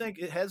makes me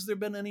think, has there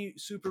been any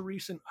super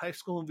recent high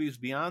school movies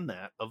beyond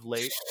that of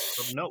late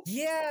of note?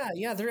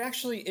 Yeah, there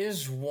actually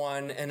is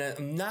one, and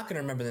I'm not going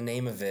to remember the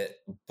name of it,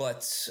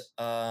 but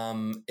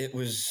it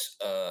was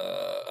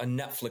a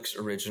Netflix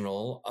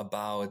original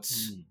about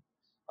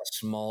a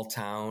small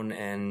town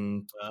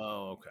and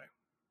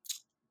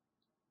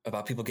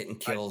about people getting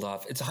killed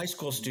off. It's high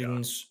school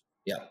students.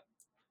 Yeah.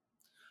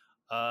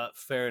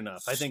 Fair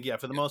enough. I think,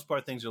 for the most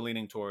part, things are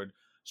leaning toward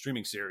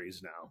streaming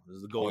series now. This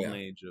is the golden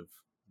age of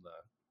the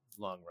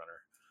long runner.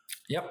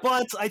 Yep.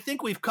 But I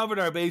think we've covered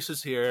our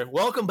bases here.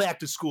 Welcome back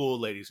to school,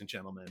 ladies and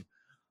gentlemen.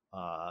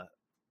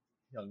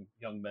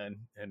 Young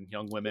men and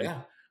young women.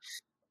 Yeah.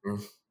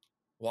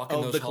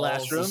 Walking those the halls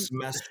classroom. this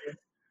semester.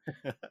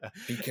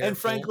 Be careful. And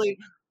frankly,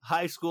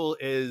 high school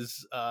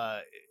is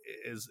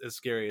as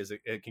scary as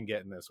it can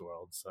get in this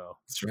world. So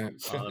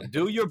that's right.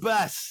 Do your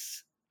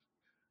best,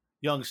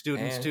 young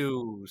students,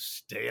 to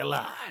stay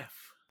alive.